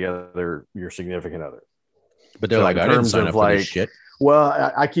affects your significant other. But they're like, I didn't sign up for this shit.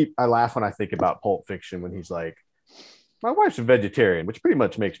 Well, I laugh when I think about Pulp Fiction when he's like, my wife's a vegetarian, which pretty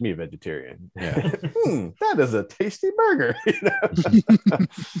much makes me a vegetarian. Yeah. That is a tasty burger.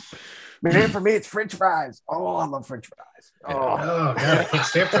 Man, for me, it's French fries. Oh, I love French fries. Oh, God, I can't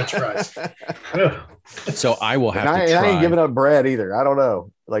stand French fries. So I will have to try. I ain't giving up bread either. I don't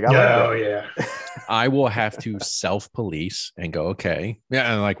know. Like, I will have to self-police and go, okay.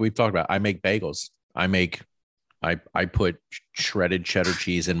 Yeah, and like we've talked about, I make bagels. I put shredded cheddar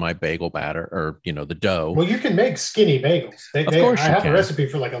cheese in my bagel batter, or the dough. Well, you can make skinny bagels. Of course, I have a recipe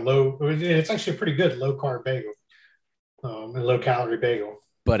for like a low. It's actually a pretty good low carb bagel, and low calorie bagel.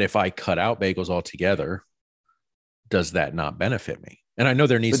 But if I cut out bagels altogether, does that not benefit me? And I know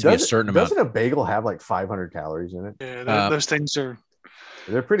there needs to be a certain amount. Doesn't a bagel have like 500 calories in it? Yeah, those things are.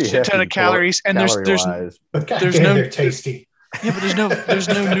 They're pretty hefty. A ton of calories, and there's no they're tasty. Yeah, but there's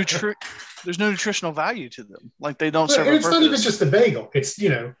no nutritional value to them. Like they don't serve. It's not even just the bagel. It's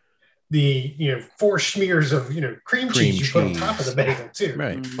the 4 smears of cream cheese you put on top of the bagel too.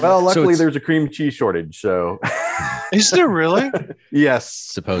 Right. Well, luckily there's a cream cheese shortage. So is there really? Yes,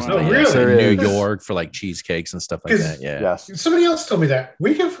 supposedly. Oh, really? In New York for like cheesecakes and stuff like that. Yeah. Yes. Somebody else told me that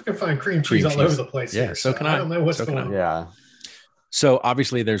we can find cream cheese all over the place. Yeah. Here, so can I. I don't know what's going on. Yeah. So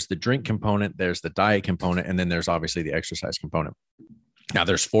obviously there's the drink component, there's the diet component, and then there's obviously the exercise component. Now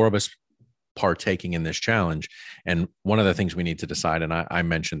there's 4 of us partaking in this challenge. And one of the things we need to decide, and I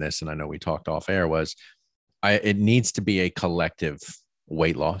mentioned this, and I know we talked off air, was it needs to be a collective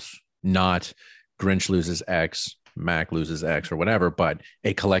weight loss, not Grinch loses X, Mac loses X or whatever, but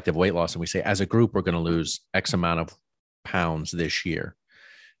a collective weight loss. And we say, as a group, we're going to lose X amount of pounds this year.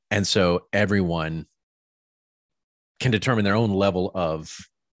 And so everyone can determine their own level of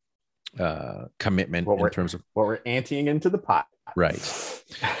commitment in terms of what we're anteing into the pot. Right.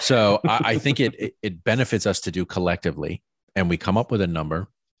 So I think it benefits us to do collectively, and we come up with a number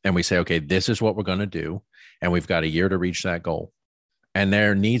and we say, okay, this is what we're going to do. And we've got a year to reach that goal. And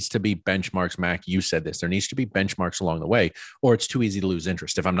there needs to be benchmarks. Mac, you said this, there needs to be benchmarks along the way, or it's too easy to lose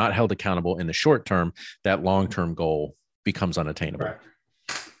interest. If I'm not held accountable in the short term, that long-term goal becomes unattainable. Right.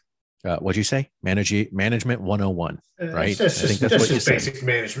 What'd you say? Management 101, right? I think that's what just basic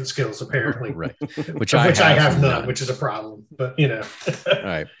management skills, apparently. Right. Which I have none, which is a problem, but All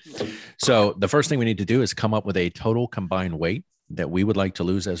right. So the first thing we need to do is come up with a total combined weight that we would like to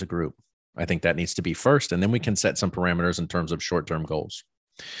lose as a group. I think that needs to be first, and then we can set some parameters in terms of short-term goals.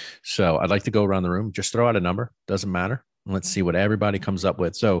 So I'd like to go around the room, just throw out a number. Doesn't matter. Let's see what everybody comes up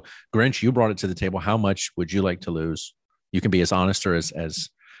with. So Grinch, you brought it to the table. How much would you like to lose? You can be as honest or as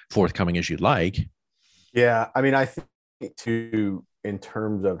forthcoming as you'd like. Yeah, I mean, I think too, in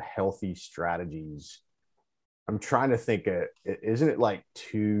terms of healthy strategies, I'm trying to think. Isn't it like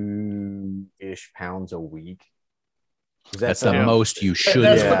 2-ish pounds a week? That's the most you should.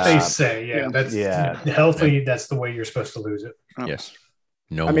 That's what they say. Yeah, that's healthy. That's the way you're supposed to lose it. Yes.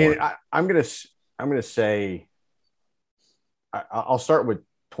 No. I mean, I'm gonna say I'll start with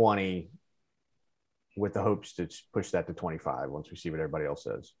 20. With the hopes to push that to 25 once we see what everybody else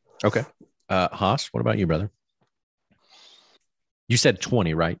says. Okay. Haas, what about you, brother? You said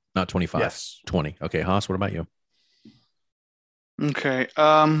 20, right? Not 25. Yes. 20. Okay. Haas, what about you? Okay.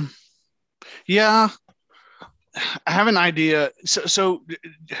 Yeah, I have an idea. So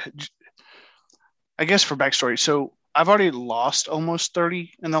I guess for backstory. So I've already lost almost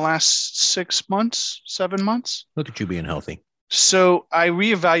 30 in the last 7 months. Look at you being healthy. So I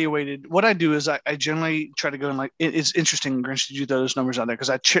reevaluated. What I do is I generally try to go in it's interesting, Grinch, did you throw those numbers out there? Because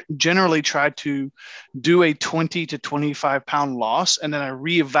I generally try to do a 20 to 25 pound loss, and then I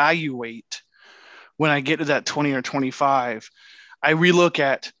reevaluate when I get to that 20 or 25. I relook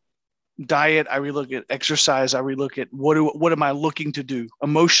at diet, I relook at exercise, I relook at what am I looking to do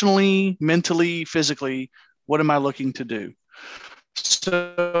emotionally, mentally, physically. What am I looking to do?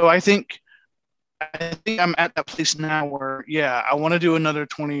 So I think I'm at that place now where, I want to do another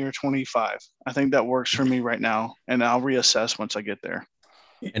 20 or 25. I think that works for me right now, and I'll reassess once I get there.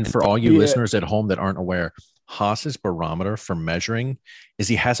 And for all you listeners at home that aren't aware, Haas's barometer for measuring is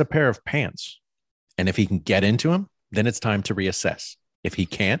he has a pair of pants, and if he can get into them, then it's time to reassess. If he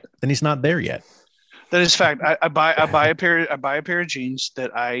can't, then he's not there yet. That is fact. I buy a pair of jeans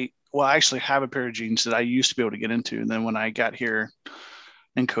that I actually have a pair of jeans that I used to be able to get into, and then when I got here,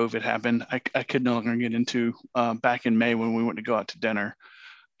 and COVID happened, I could no longer get into back in May when we went to go out to dinner.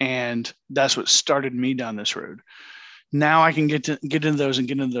 And that's what started me down this road. Now I can get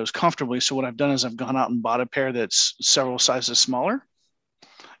into those comfortably. So what I've done is I've gone out and bought a pair that's several sizes smaller.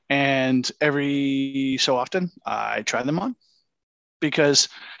 And every so often I try them on, because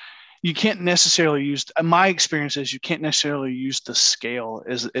you can't necessarily use, my experience is you can't necessarily use the scale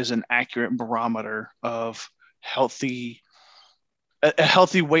as an accurate barometer of a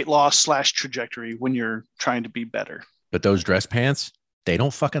healthy weight loss / trajectory when you're trying to be better. But those dress pants, they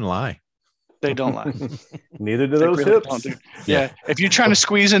don't fucking lie. They don't lie. Neither do those really hips. Yeah. If you're trying to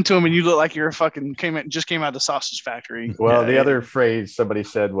squeeze into them and you look like you're just came out of the sausage factory. Well, the other phrase somebody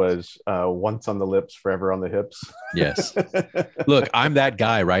said was once on the lips, forever on the hips. Yes. Look, I'm that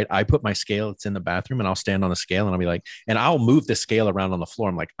guy, right? I put my scale, it's in the bathroom, and I'll stand on the scale and I'll be like, and I'll move the scale around on the floor.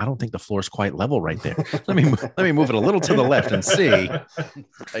 I'm like, I don't think the floor is quite level right there. Let me move it a little to the left and see.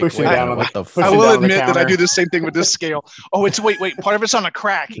 Push it down what the I will admit that I do the same thing with this scale. Oh, it's wait, part of it's on a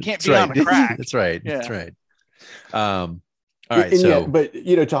crack. It can't be on a crack. That's right. Yeah. That's right. All right. And So, yet, but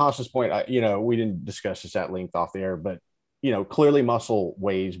to Haas's point, we didn't discuss this at length off the air, but clearly muscle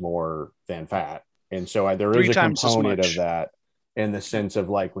weighs more than fat, and so there is a component of that in the sense of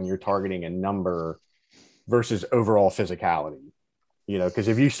like when you're targeting a number versus overall physicality. Because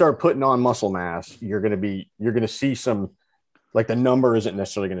if you start putting on muscle mass, you're going to see some, like, the number isn't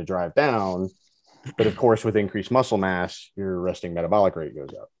necessarily going to drive down, but of course with increased muscle mass, your resting metabolic rate goes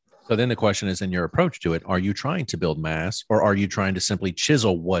up. So then the question is, in your approach to it, are you trying to build mass, or are you trying to simply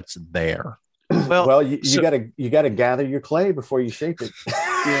chisel what's there? Well, you gotta gather your clay before you shape it.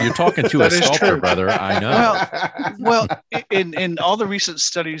 You're talking to a sculptor, brother. I know. Well, in all the recent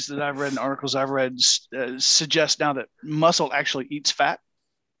studies that I've read and articles I've read suggest now that muscle actually eats fat.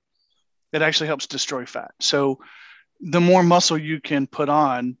 It actually helps destroy fat. So the more muscle you can put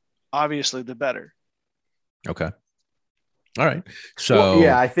on, obviously, the better. Okay. All right. So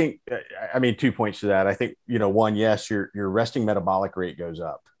I think, 2 points to that. I think, one, yes, your resting metabolic rate goes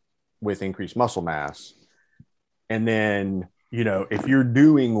up with increased muscle mass. And then, if you're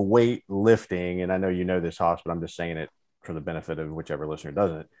doing weight lifting, and I know you know this, Haas, but I'm just saying it for the benefit of whichever listener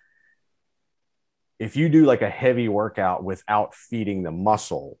doesn't. If you do like a heavy workout without feeding the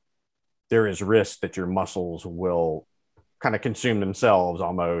muscle, there is risk that your muscles will kind of consume themselves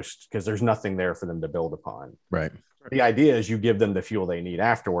almost, because there's nothing there for them to build upon. Right. The idea is you give them the fuel they need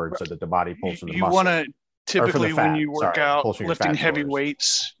afterwards so that the body pulls from the muscle. You want to typically, when you work out lifting heavy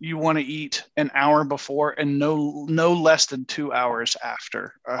weights, you want to eat an hour before and no less than 2 hours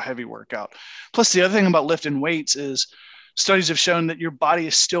after a heavy workout. Plus, the other thing about lifting weights is studies have shown that your body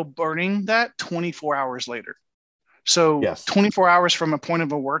is still burning that 24 hours later. So 24 hours from a point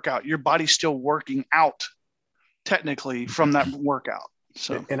of a workout, your body's still working out technically from that workout.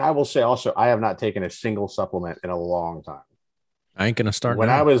 So, and I will say also, I have not taken a single supplement in a long time. I ain't gonna start. When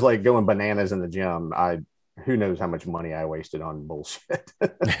I was like going bananas in the gym, who knows how much money I wasted on bullshit.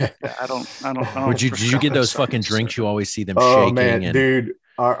 I don't. Did you get those fucking drinks? You always see them shaking. Oh man, dude,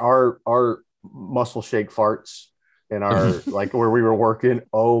 our muscle shake farts in our like where we were working.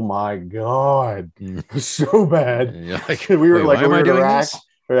 Oh my god, it was so bad. Like, we were why am I doing Iraq this?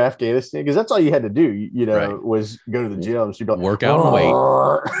 or Afghanistan, because that's all you had to do, was go to the gym. So you'd be like, work out and weight.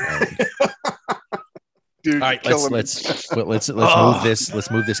 Right. Dude, all right, let's move this.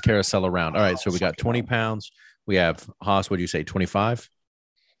 Let's move this carousel around. All right, so we got 20 pounds. We have Haas. What do you say? 25?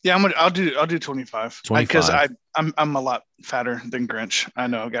 Yeah, I'll do 25. Because I'm a lot fatter than Grinch. I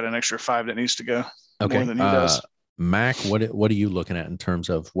know I've got an extra 5 that needs to go. Okay. More than he does. Mac, what are you looking at in terms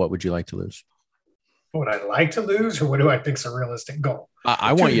of what would you like to lose? What I'd like to lose, or what do I think is a realistic goal?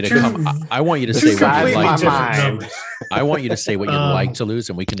 I want you to come. I want you to say what you'd like to lose. I want you to say what you'd like to lose,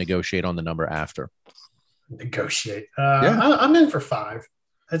 and we can negotiate on the number after. Negotiate. I'm in for 5.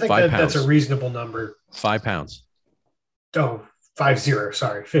 I think that's a reasonable number. 5 pounds. Oh, 50.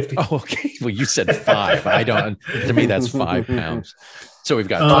 Sorry, 50. Oh, okay. Well, you said 5. I don't. To me, that's 5 pounds. So we've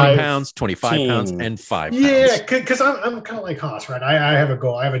got 20 pounds, 25 pounds, and 5 pounds. Yeah, because I'm kind of like Haas, right? I have a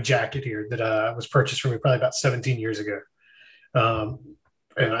goal. I have a jacket here that was purchased for me probably about 17 years ago.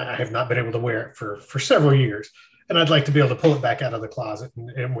 And I have not been able to wear it for several years. And I'd like to be able to pull it back out of the closet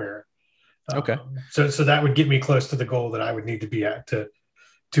and wear it. Okay. So that would get me close to the goal that I would need to be at to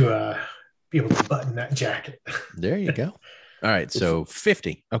be able to button that jacket. There you go. All right. So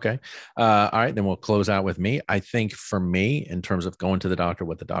 50. Okay. All right. Then we'll close out with me. I think for me, in terms of going to the doctor,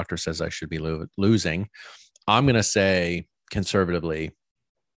 what the doctor says I should be losing, I'm going to say conservatively,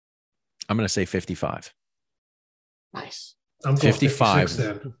 I'm going to say 55. Nice. I'm going 55. 56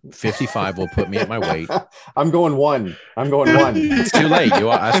 then. 55 will put me at my weight. I'm going one. It's too late.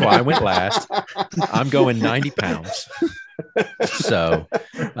 That's why I went last. I'm going 90 pounds. So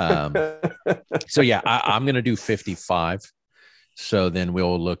yeah, I'm going to do 55. So then we're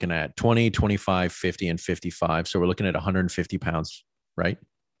looking at 20, 25, 50, and 55. So we're looking at 150 pounds, right?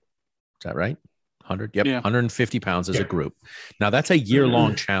 Is that right? 100? Yep. Yeah. 150 pounds as a group. Now that's a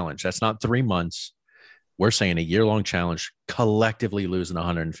year-long challenge. That's not 3 months. We're saying a year-long challenge, collectively losing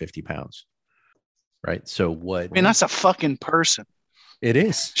 150 pounds. Right. So what? I mean, that's a fucking person. It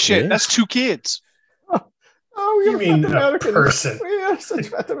is. Shit, it that's is. 2 kids. Oh, you mean a person? We are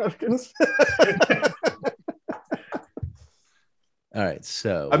such mathematicians. All right.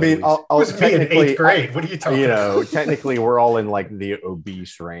 So I mean, I'll technically 8th grade. What are you talking about? Technically we're all in like the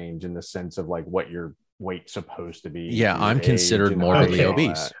obese range in the sense of like what your weight's supposed to be. Yeah, I'm considered morbidly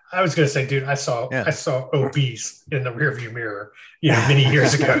obese. I was gonna say, dude, I saw obese in the rearview mirror, many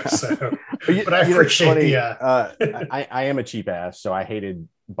years ago. So but I appreciate the I am a cheap ass, so I hated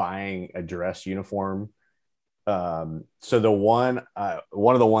buying a dress uniform. So the one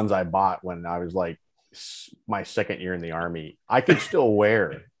of the ones I bought when I was like my second year in the Army, I could still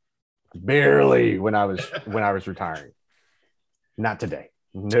wear barely when I was retiring. Not today.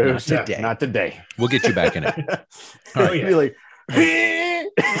 No, not today. We'll get you back in it. All right. Really.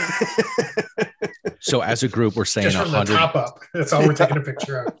 So as a group, we're saying just from 100. The top up. That's all we're taking a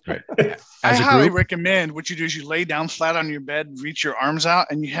picture of. Right. I highly recommend what you do is you lay down flat on your bed, reach your arms out,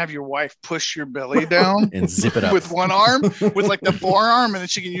 and you have your wife push your belly down and zip it up with one arm, with like the forearm, and then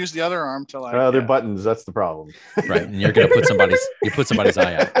she can use the other arm to like. They're buttons. That's the problem. Right, and you're gonna put somebody's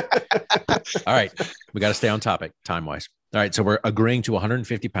eye out. All right, we got to stay on topic time wise. All right, so we're agreeing to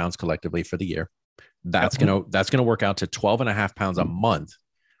 150 pounds collectively for the year. That's gonna work out to 12.5 pounds a month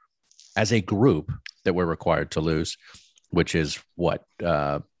as a group that we're required to lose, which is what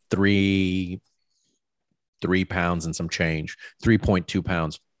 3 pounds and some change, 3.2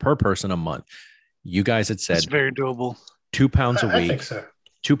 pounds per person a month. You guys had said it's very doable. 2 pounds a week. I think so.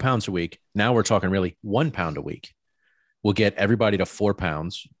 2 pounds a week. Now we're talking really 1 pound a week. We'll get everybody to 4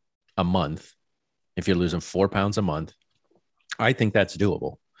 pounds a month. If you're losing 4 pounds a month, I think that's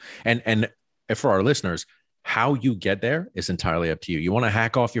doable. And for our listeners, how you get there is entirely up to you. You want to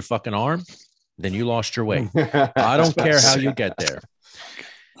hack off your fucking arm? Then you lost your weight. I don't care how you get there.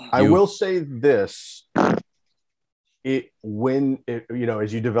 I will say this. As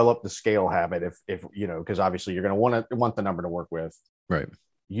you develop the scale habit, if because obviously you're going to want the number to work with. Right.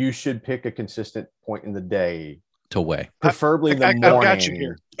 You should pick a consistent point in the day to weigh, preferably the morning. I've got you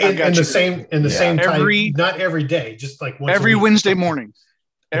here. In the same time, not every day, just like once every a week. Wednesday morning.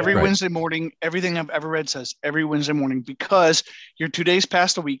 Every Right. Wednesday morning, everything I've ever read says every Wednesday morning, because you're 2 days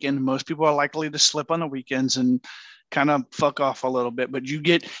past the weekend. Most people are likely to slip on the weekends and kind of fuck off a little bit, but you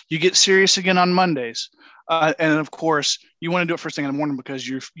get serious again on Mondays. And of course, you want to do it first thing in the morning because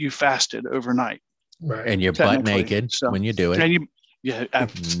you fasted overnight. Right. and you're butt naked when you do it. And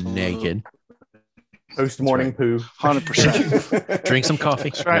Naked. Post morning poo. 100%. Drink some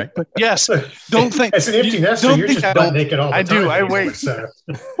coffee. That's right. But yes, don't think it's an empty nest. So you're just butt naked all the I time. do. I anymore, wait. So.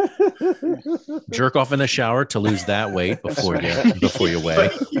 Jerk off in the shower to lose that weight before you weigh.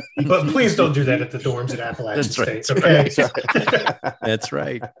 But please don't do that at the dorms at Appalachian That's State. right. Okay. That's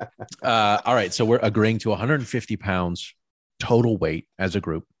right. All right. So we're agreeing to 150 pounds total weight as a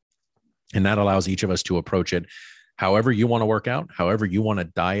group. And that allows each of us to approach it however you want to work out, however you want to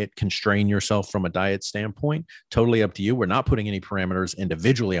diet, constrain yourself from a diet standpoint. Totally up to you. We're not putting any parameters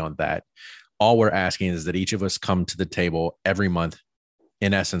individually on that. All we're asking is that each of us come to the table every month,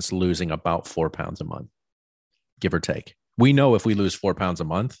 in essence, losing about 4 pounds a month, give or take. We know if we lose 4 pounds a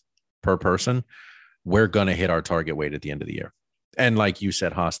month per person, we're going to hit our target weight at the end of the year. And like you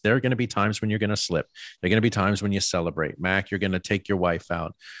said, Haas, there are going to be times when you're going to slip. There are going to be times when you celebrate. Mac, you're going to take your wife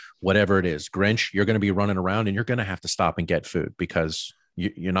out, whatever it is. Grinch, you're going to be running around and you're going to have to stop and get food because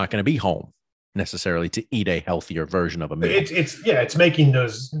you're not going to be home necessarily to eat a healthier version of a meal. It's making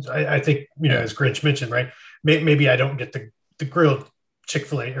those, I think, as Grinch mentioned, right? Maybe I don't get the grilled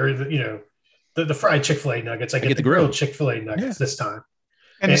Chick-fil-A or the fried Chick-fil-A nuggets. I get the grilled Chick-fil-A nuggets this time.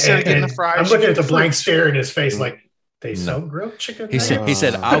 And instead of getting the fries, I'm looking at the blank stare in his face like, they sell grilled chicken nuggets? He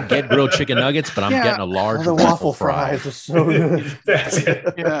said, I'll get grilled chicken nuggets, but I'm getting a large waffle fries are so good. That's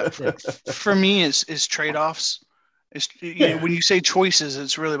it. Yeah. For me, is trade-offs. When you say choices,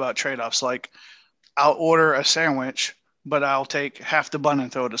 it's really about trade-offs. Like, I'll order a sandwich, but I'll take half the bun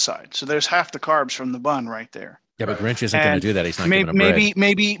and throw it aside. So there's half the carbs from the bun right there. Yeah, but Grinch isn't going to do that. He's not giving a bread.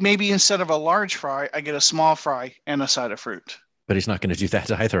 Maybe instead of a large fry, I get a small fry and a side of fruit. but he's not going to do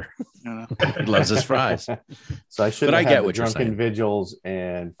that either. You know? He loves his fries. So I should. But I get the what you're drunken saying. vigils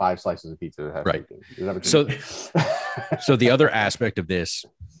and 5 slices of pizza that have Right. bacon. Is that what So- you're So the other aspect of this,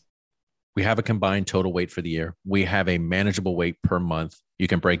 we have a combined total weight for the year. We have a manageable weight per month. You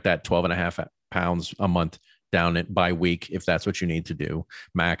can break that 12 and a half pounds a month down it by week if that's what you need to do.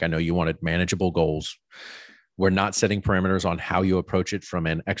 Mac, I know you wanted manageable goals. We're not setting parameters on how you approach it from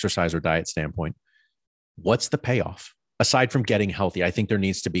an exercise or diet standpoint. What's the payoff? Aside from getting healthy, I think there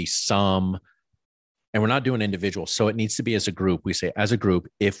needs to be some, and we're not doing individual. So it needs to be as a group. We say as a group,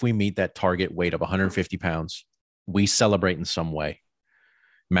 if we meet that target weight of 150 pounds, we celebrate in some way.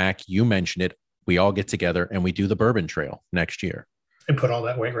 Mac, you mentioned it. We all get together and we do the Bourbon Trail next year. And put all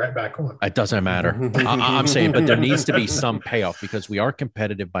that weight right back on. It doesn't matter. I'm saying, but there needs to be some payoff because we are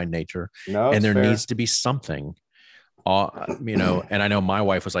competitive by nature, No, and there fair. needs to be something. You know, and I know my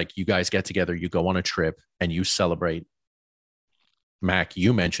wife was like, "You guys get together, you go on a trip, and you celebrate." Mac,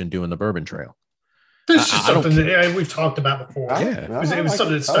 you mentioned doing the Bourbon Trail. This is I don't something that we've talked about before. Yeah. It was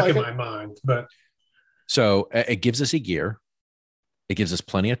something that stuck in my mind. But So it gives us a year. It gives us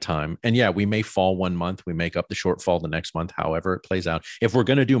plenty of time. And yeah, we may fall one month. We make up the shortfall the next month, however it plays out. If we're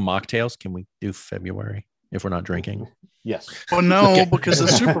going to do mocktails, can we do February if we're not drinking? Yes. Well, no, Okay. because the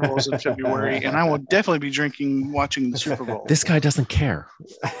Super Bowl's in February, and I will definitely be drinking watching the Super Bowl. This guy doesn't care.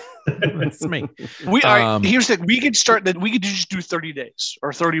 That's me. Here's the we could start that we could just do 30 days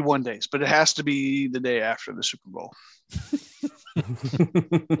or 31 days, but it has to be the day after the Super Bowl.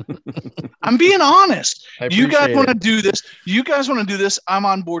 I'm being honest. You guys want to do this. You guys want to do this. I'm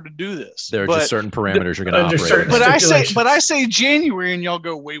on board to do this. There are just certain parameters you're going to under operate. certain- with. But I say January, and y'all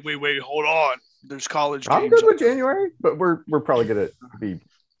go wait, hold on. There's college games. I'm good with January, but we're probably going to be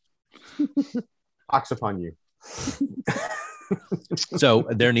ox upon you. So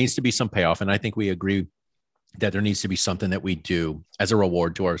there needs to be some payoff. And I think we agree that there needs to be something that we do as a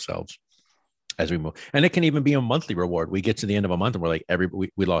reward to ourselves as we move. And it can even be a monthly reward. We get to the end of a month and we're like,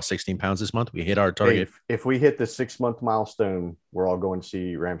 we lost 16 pounds this month. We hit our target. Hey, if we hit the 6-month milestone, we're all going to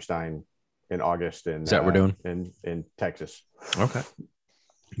see Rammstein in August. And Is that what we're doing? in Texas. Okay.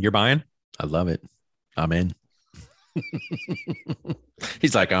 You're buying? I love it. I'm in.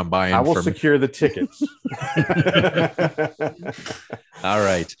 He's like, I'm buying. I will secure the tickets. All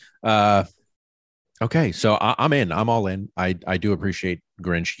right. Okay. So I'm in. I'm all in. I do appreciate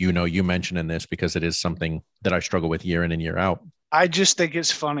Grinch. You know, you mentioning this because it is something that I struggle with year in and year out. I just think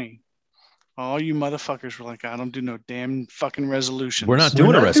it's funny. All you motherfuckers were like, I don't do no damn fucking resolutions. We're not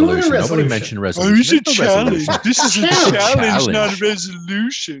doing a resolution. Nobody mentioned resolution. This is a There's no challenge. resolution. This is a It's a challenge, not challenge. a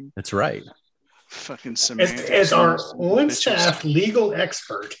resolution. That's right. Fucking semantics. As our Bitches. on-staff legal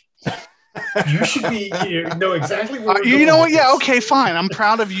expert, you should know exactly where we're You going know what? with Yeah, this. okay, fine. I'm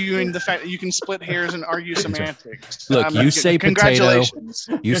proud of you and the fact that you can split hairs and argue semantics. Look, you say potato. Congratulations.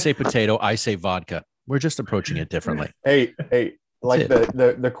 You say potato. I say vodka. We're just approaching it differently. Hey, like That's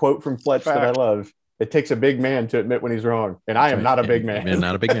the quote from Fletch that I love. It takes a big man to admit when he's wrong, and I am not a big man. I'm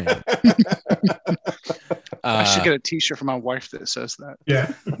not a big man. I should get a T-shirt for my wife that says that.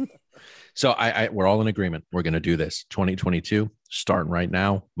 Yeah. So we're all in agreement. We're going to do this. 2022, starting right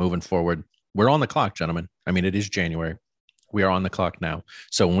now, moving forward. We're on the clock, gentlemen. I mean, it is January. We are on the clock now.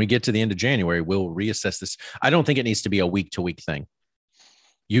 So when we get to the end of January, we'll reassess this. I don't think it needs to be a week-to-week thing.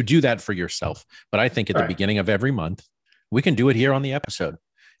 You do that for yourself. But I think at the beginning of every month, we can do it here on the episode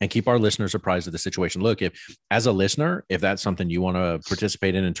and keep our listeners apprised of the situation. Look, if as a listener, if that's something you want to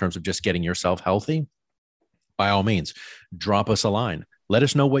participate in terms of just getting yourself healthy, by all means, drop us a line. Let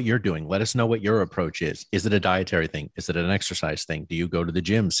us know what you're doing. Let us know what your approach is. Is it a dietary thing? Is it an exercise thing? Do you go to the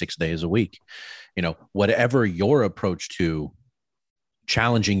gym 6 days a week? You know, whatever your approach to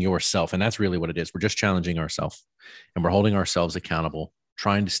challenging yourself. And that's really what it is. We're just challenging ourselves and we're holding ourselves accountable,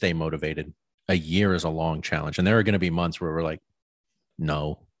 trying to stay motivated. A year is a long challenge. And there are going to be months where we're like,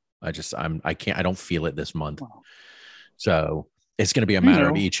 no, I can't, I don't feel it this month. So it's going to be a matter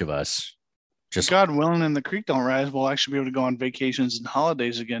of each of us. Just God willing and the creek don't rise, we'll actually be able to go on vacations and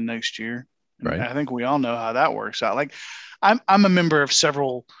holidays again next year. Right. I think we all know how that works out. Like I'm a member of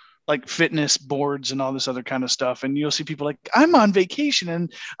several like fitness boards and all this other kind of stuff. And you'll see people like, I'm on vacation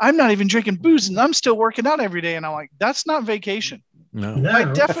and I'm not even drinking booze and I'm still working out every day. And I'm like, that's not vacation. no. By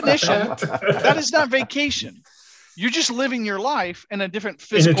definition, that is not vacation. You're just living your life in a different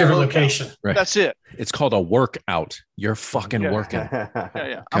physical in a different locale. location. Right. That's it. It's called a workout. You're fucking Yeah. working. Yeah.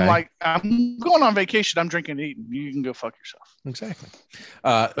 Okay. I'm like, I'm going on vacation. I'm drinking and eating. You can go fuck yourself. Exactly.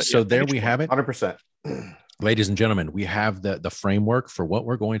 But So yeah, there each we one. have it. 100%. Ladies and gentlemen, we have the framework for what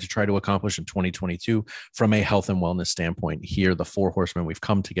we're going to try to accomplish in 2022 from a health and wellness standpoint. Here, the four horsemen, we've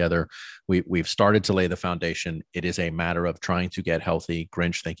come together. We've started to lay the foundation. It is a matter of trying to get healthy.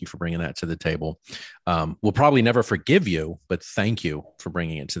 Grinch, thank you for bringing that to the table. We'll probably never forgive you, but thank you for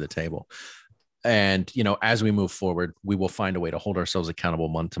bringing it to the table. And, as we move forward, we will find a way to hold ourselves accountable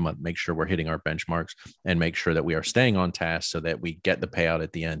month to month, make sure we're hitting our benchmarks, and make sure that we are staying on task so that we get the payout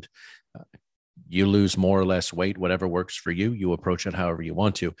at the end. You lose more or less weight, whatever works for you. You approach it however you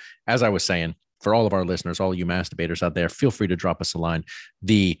want to. As I was saying, for all of our listeners, all you masturbators out there, feel free to drop us a line.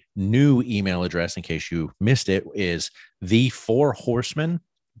 The new email address, in case you missed it, is the four horsemen.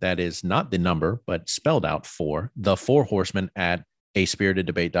 That is not the number, but spelled out the four horsemen at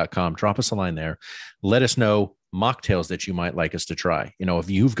aspiriteddebate.com. Drop us a line there. Let us know mocktails that you might like us to try. If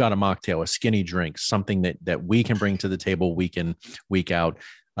you've got a mocktail, a skinny drink, something that we can bring to the table week in, week out,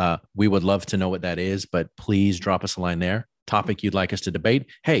 we would love to know what that is, but please drop us a line there. Topic you'd like us to debate.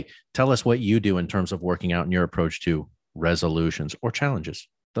 Hey, tell us what you do in terms of working out in your approach to resolutions or challenges.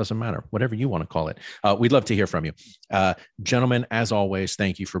 Doesn't matter, whatever you want to call it. We'd love to hear from you. Gentlemen, as always,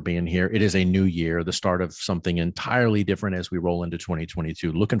 thank you for being here. It is a new year, the start of something entirely different as we roll into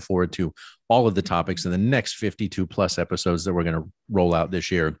 2022. Looking forward to all of the topics in the next 52 plus episodes that we're going to roll out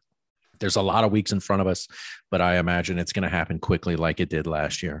this year. There's a lot of weeks in front of us, but I imagine it's going to happen quickly like it did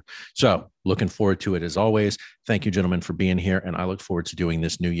last year. So looking forward to it as always. Thank you, gentlemen, for being here. And I look forward to doing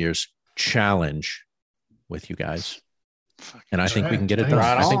this New Year's challenge with you guys. And I think we can get it done.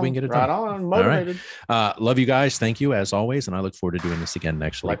 I think we can get it done. Right on. Motivated. All right. Love you guys. Thank you as always. And I look forward to doing this again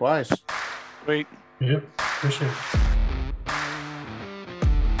next week. Likewise. Great. Yep. Appreciate it.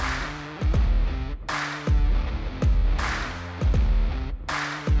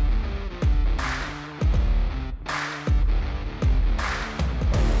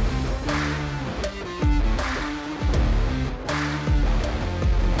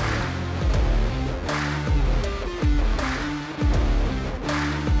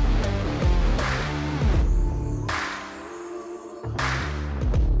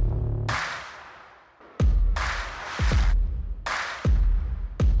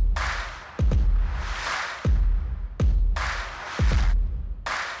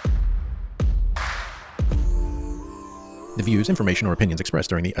 The views, information, or opinions expressed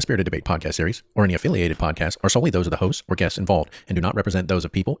during the A Spirited Debate podcast series or any affiliated podcasts are solely those of the hosts or guests involved and do not represent those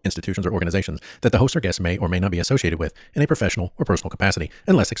of people, institutions, or organizations that the host or guests may or may not be associated with in a professional or personal capacity,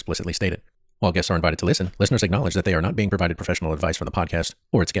 unless explicitly stated. While guests are invited to listen, listeners acknowledge that they are not being provided professional advice from the podcast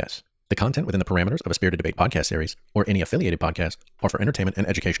or its guests. The content within the parameters of A Spirited Debate podcast series or any affiliated podcast are for entertainment and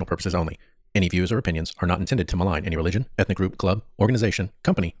educational purposes only. Any views or opinions are not intended to malign any religion, ethnic group, club, organization,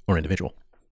 company, or individual.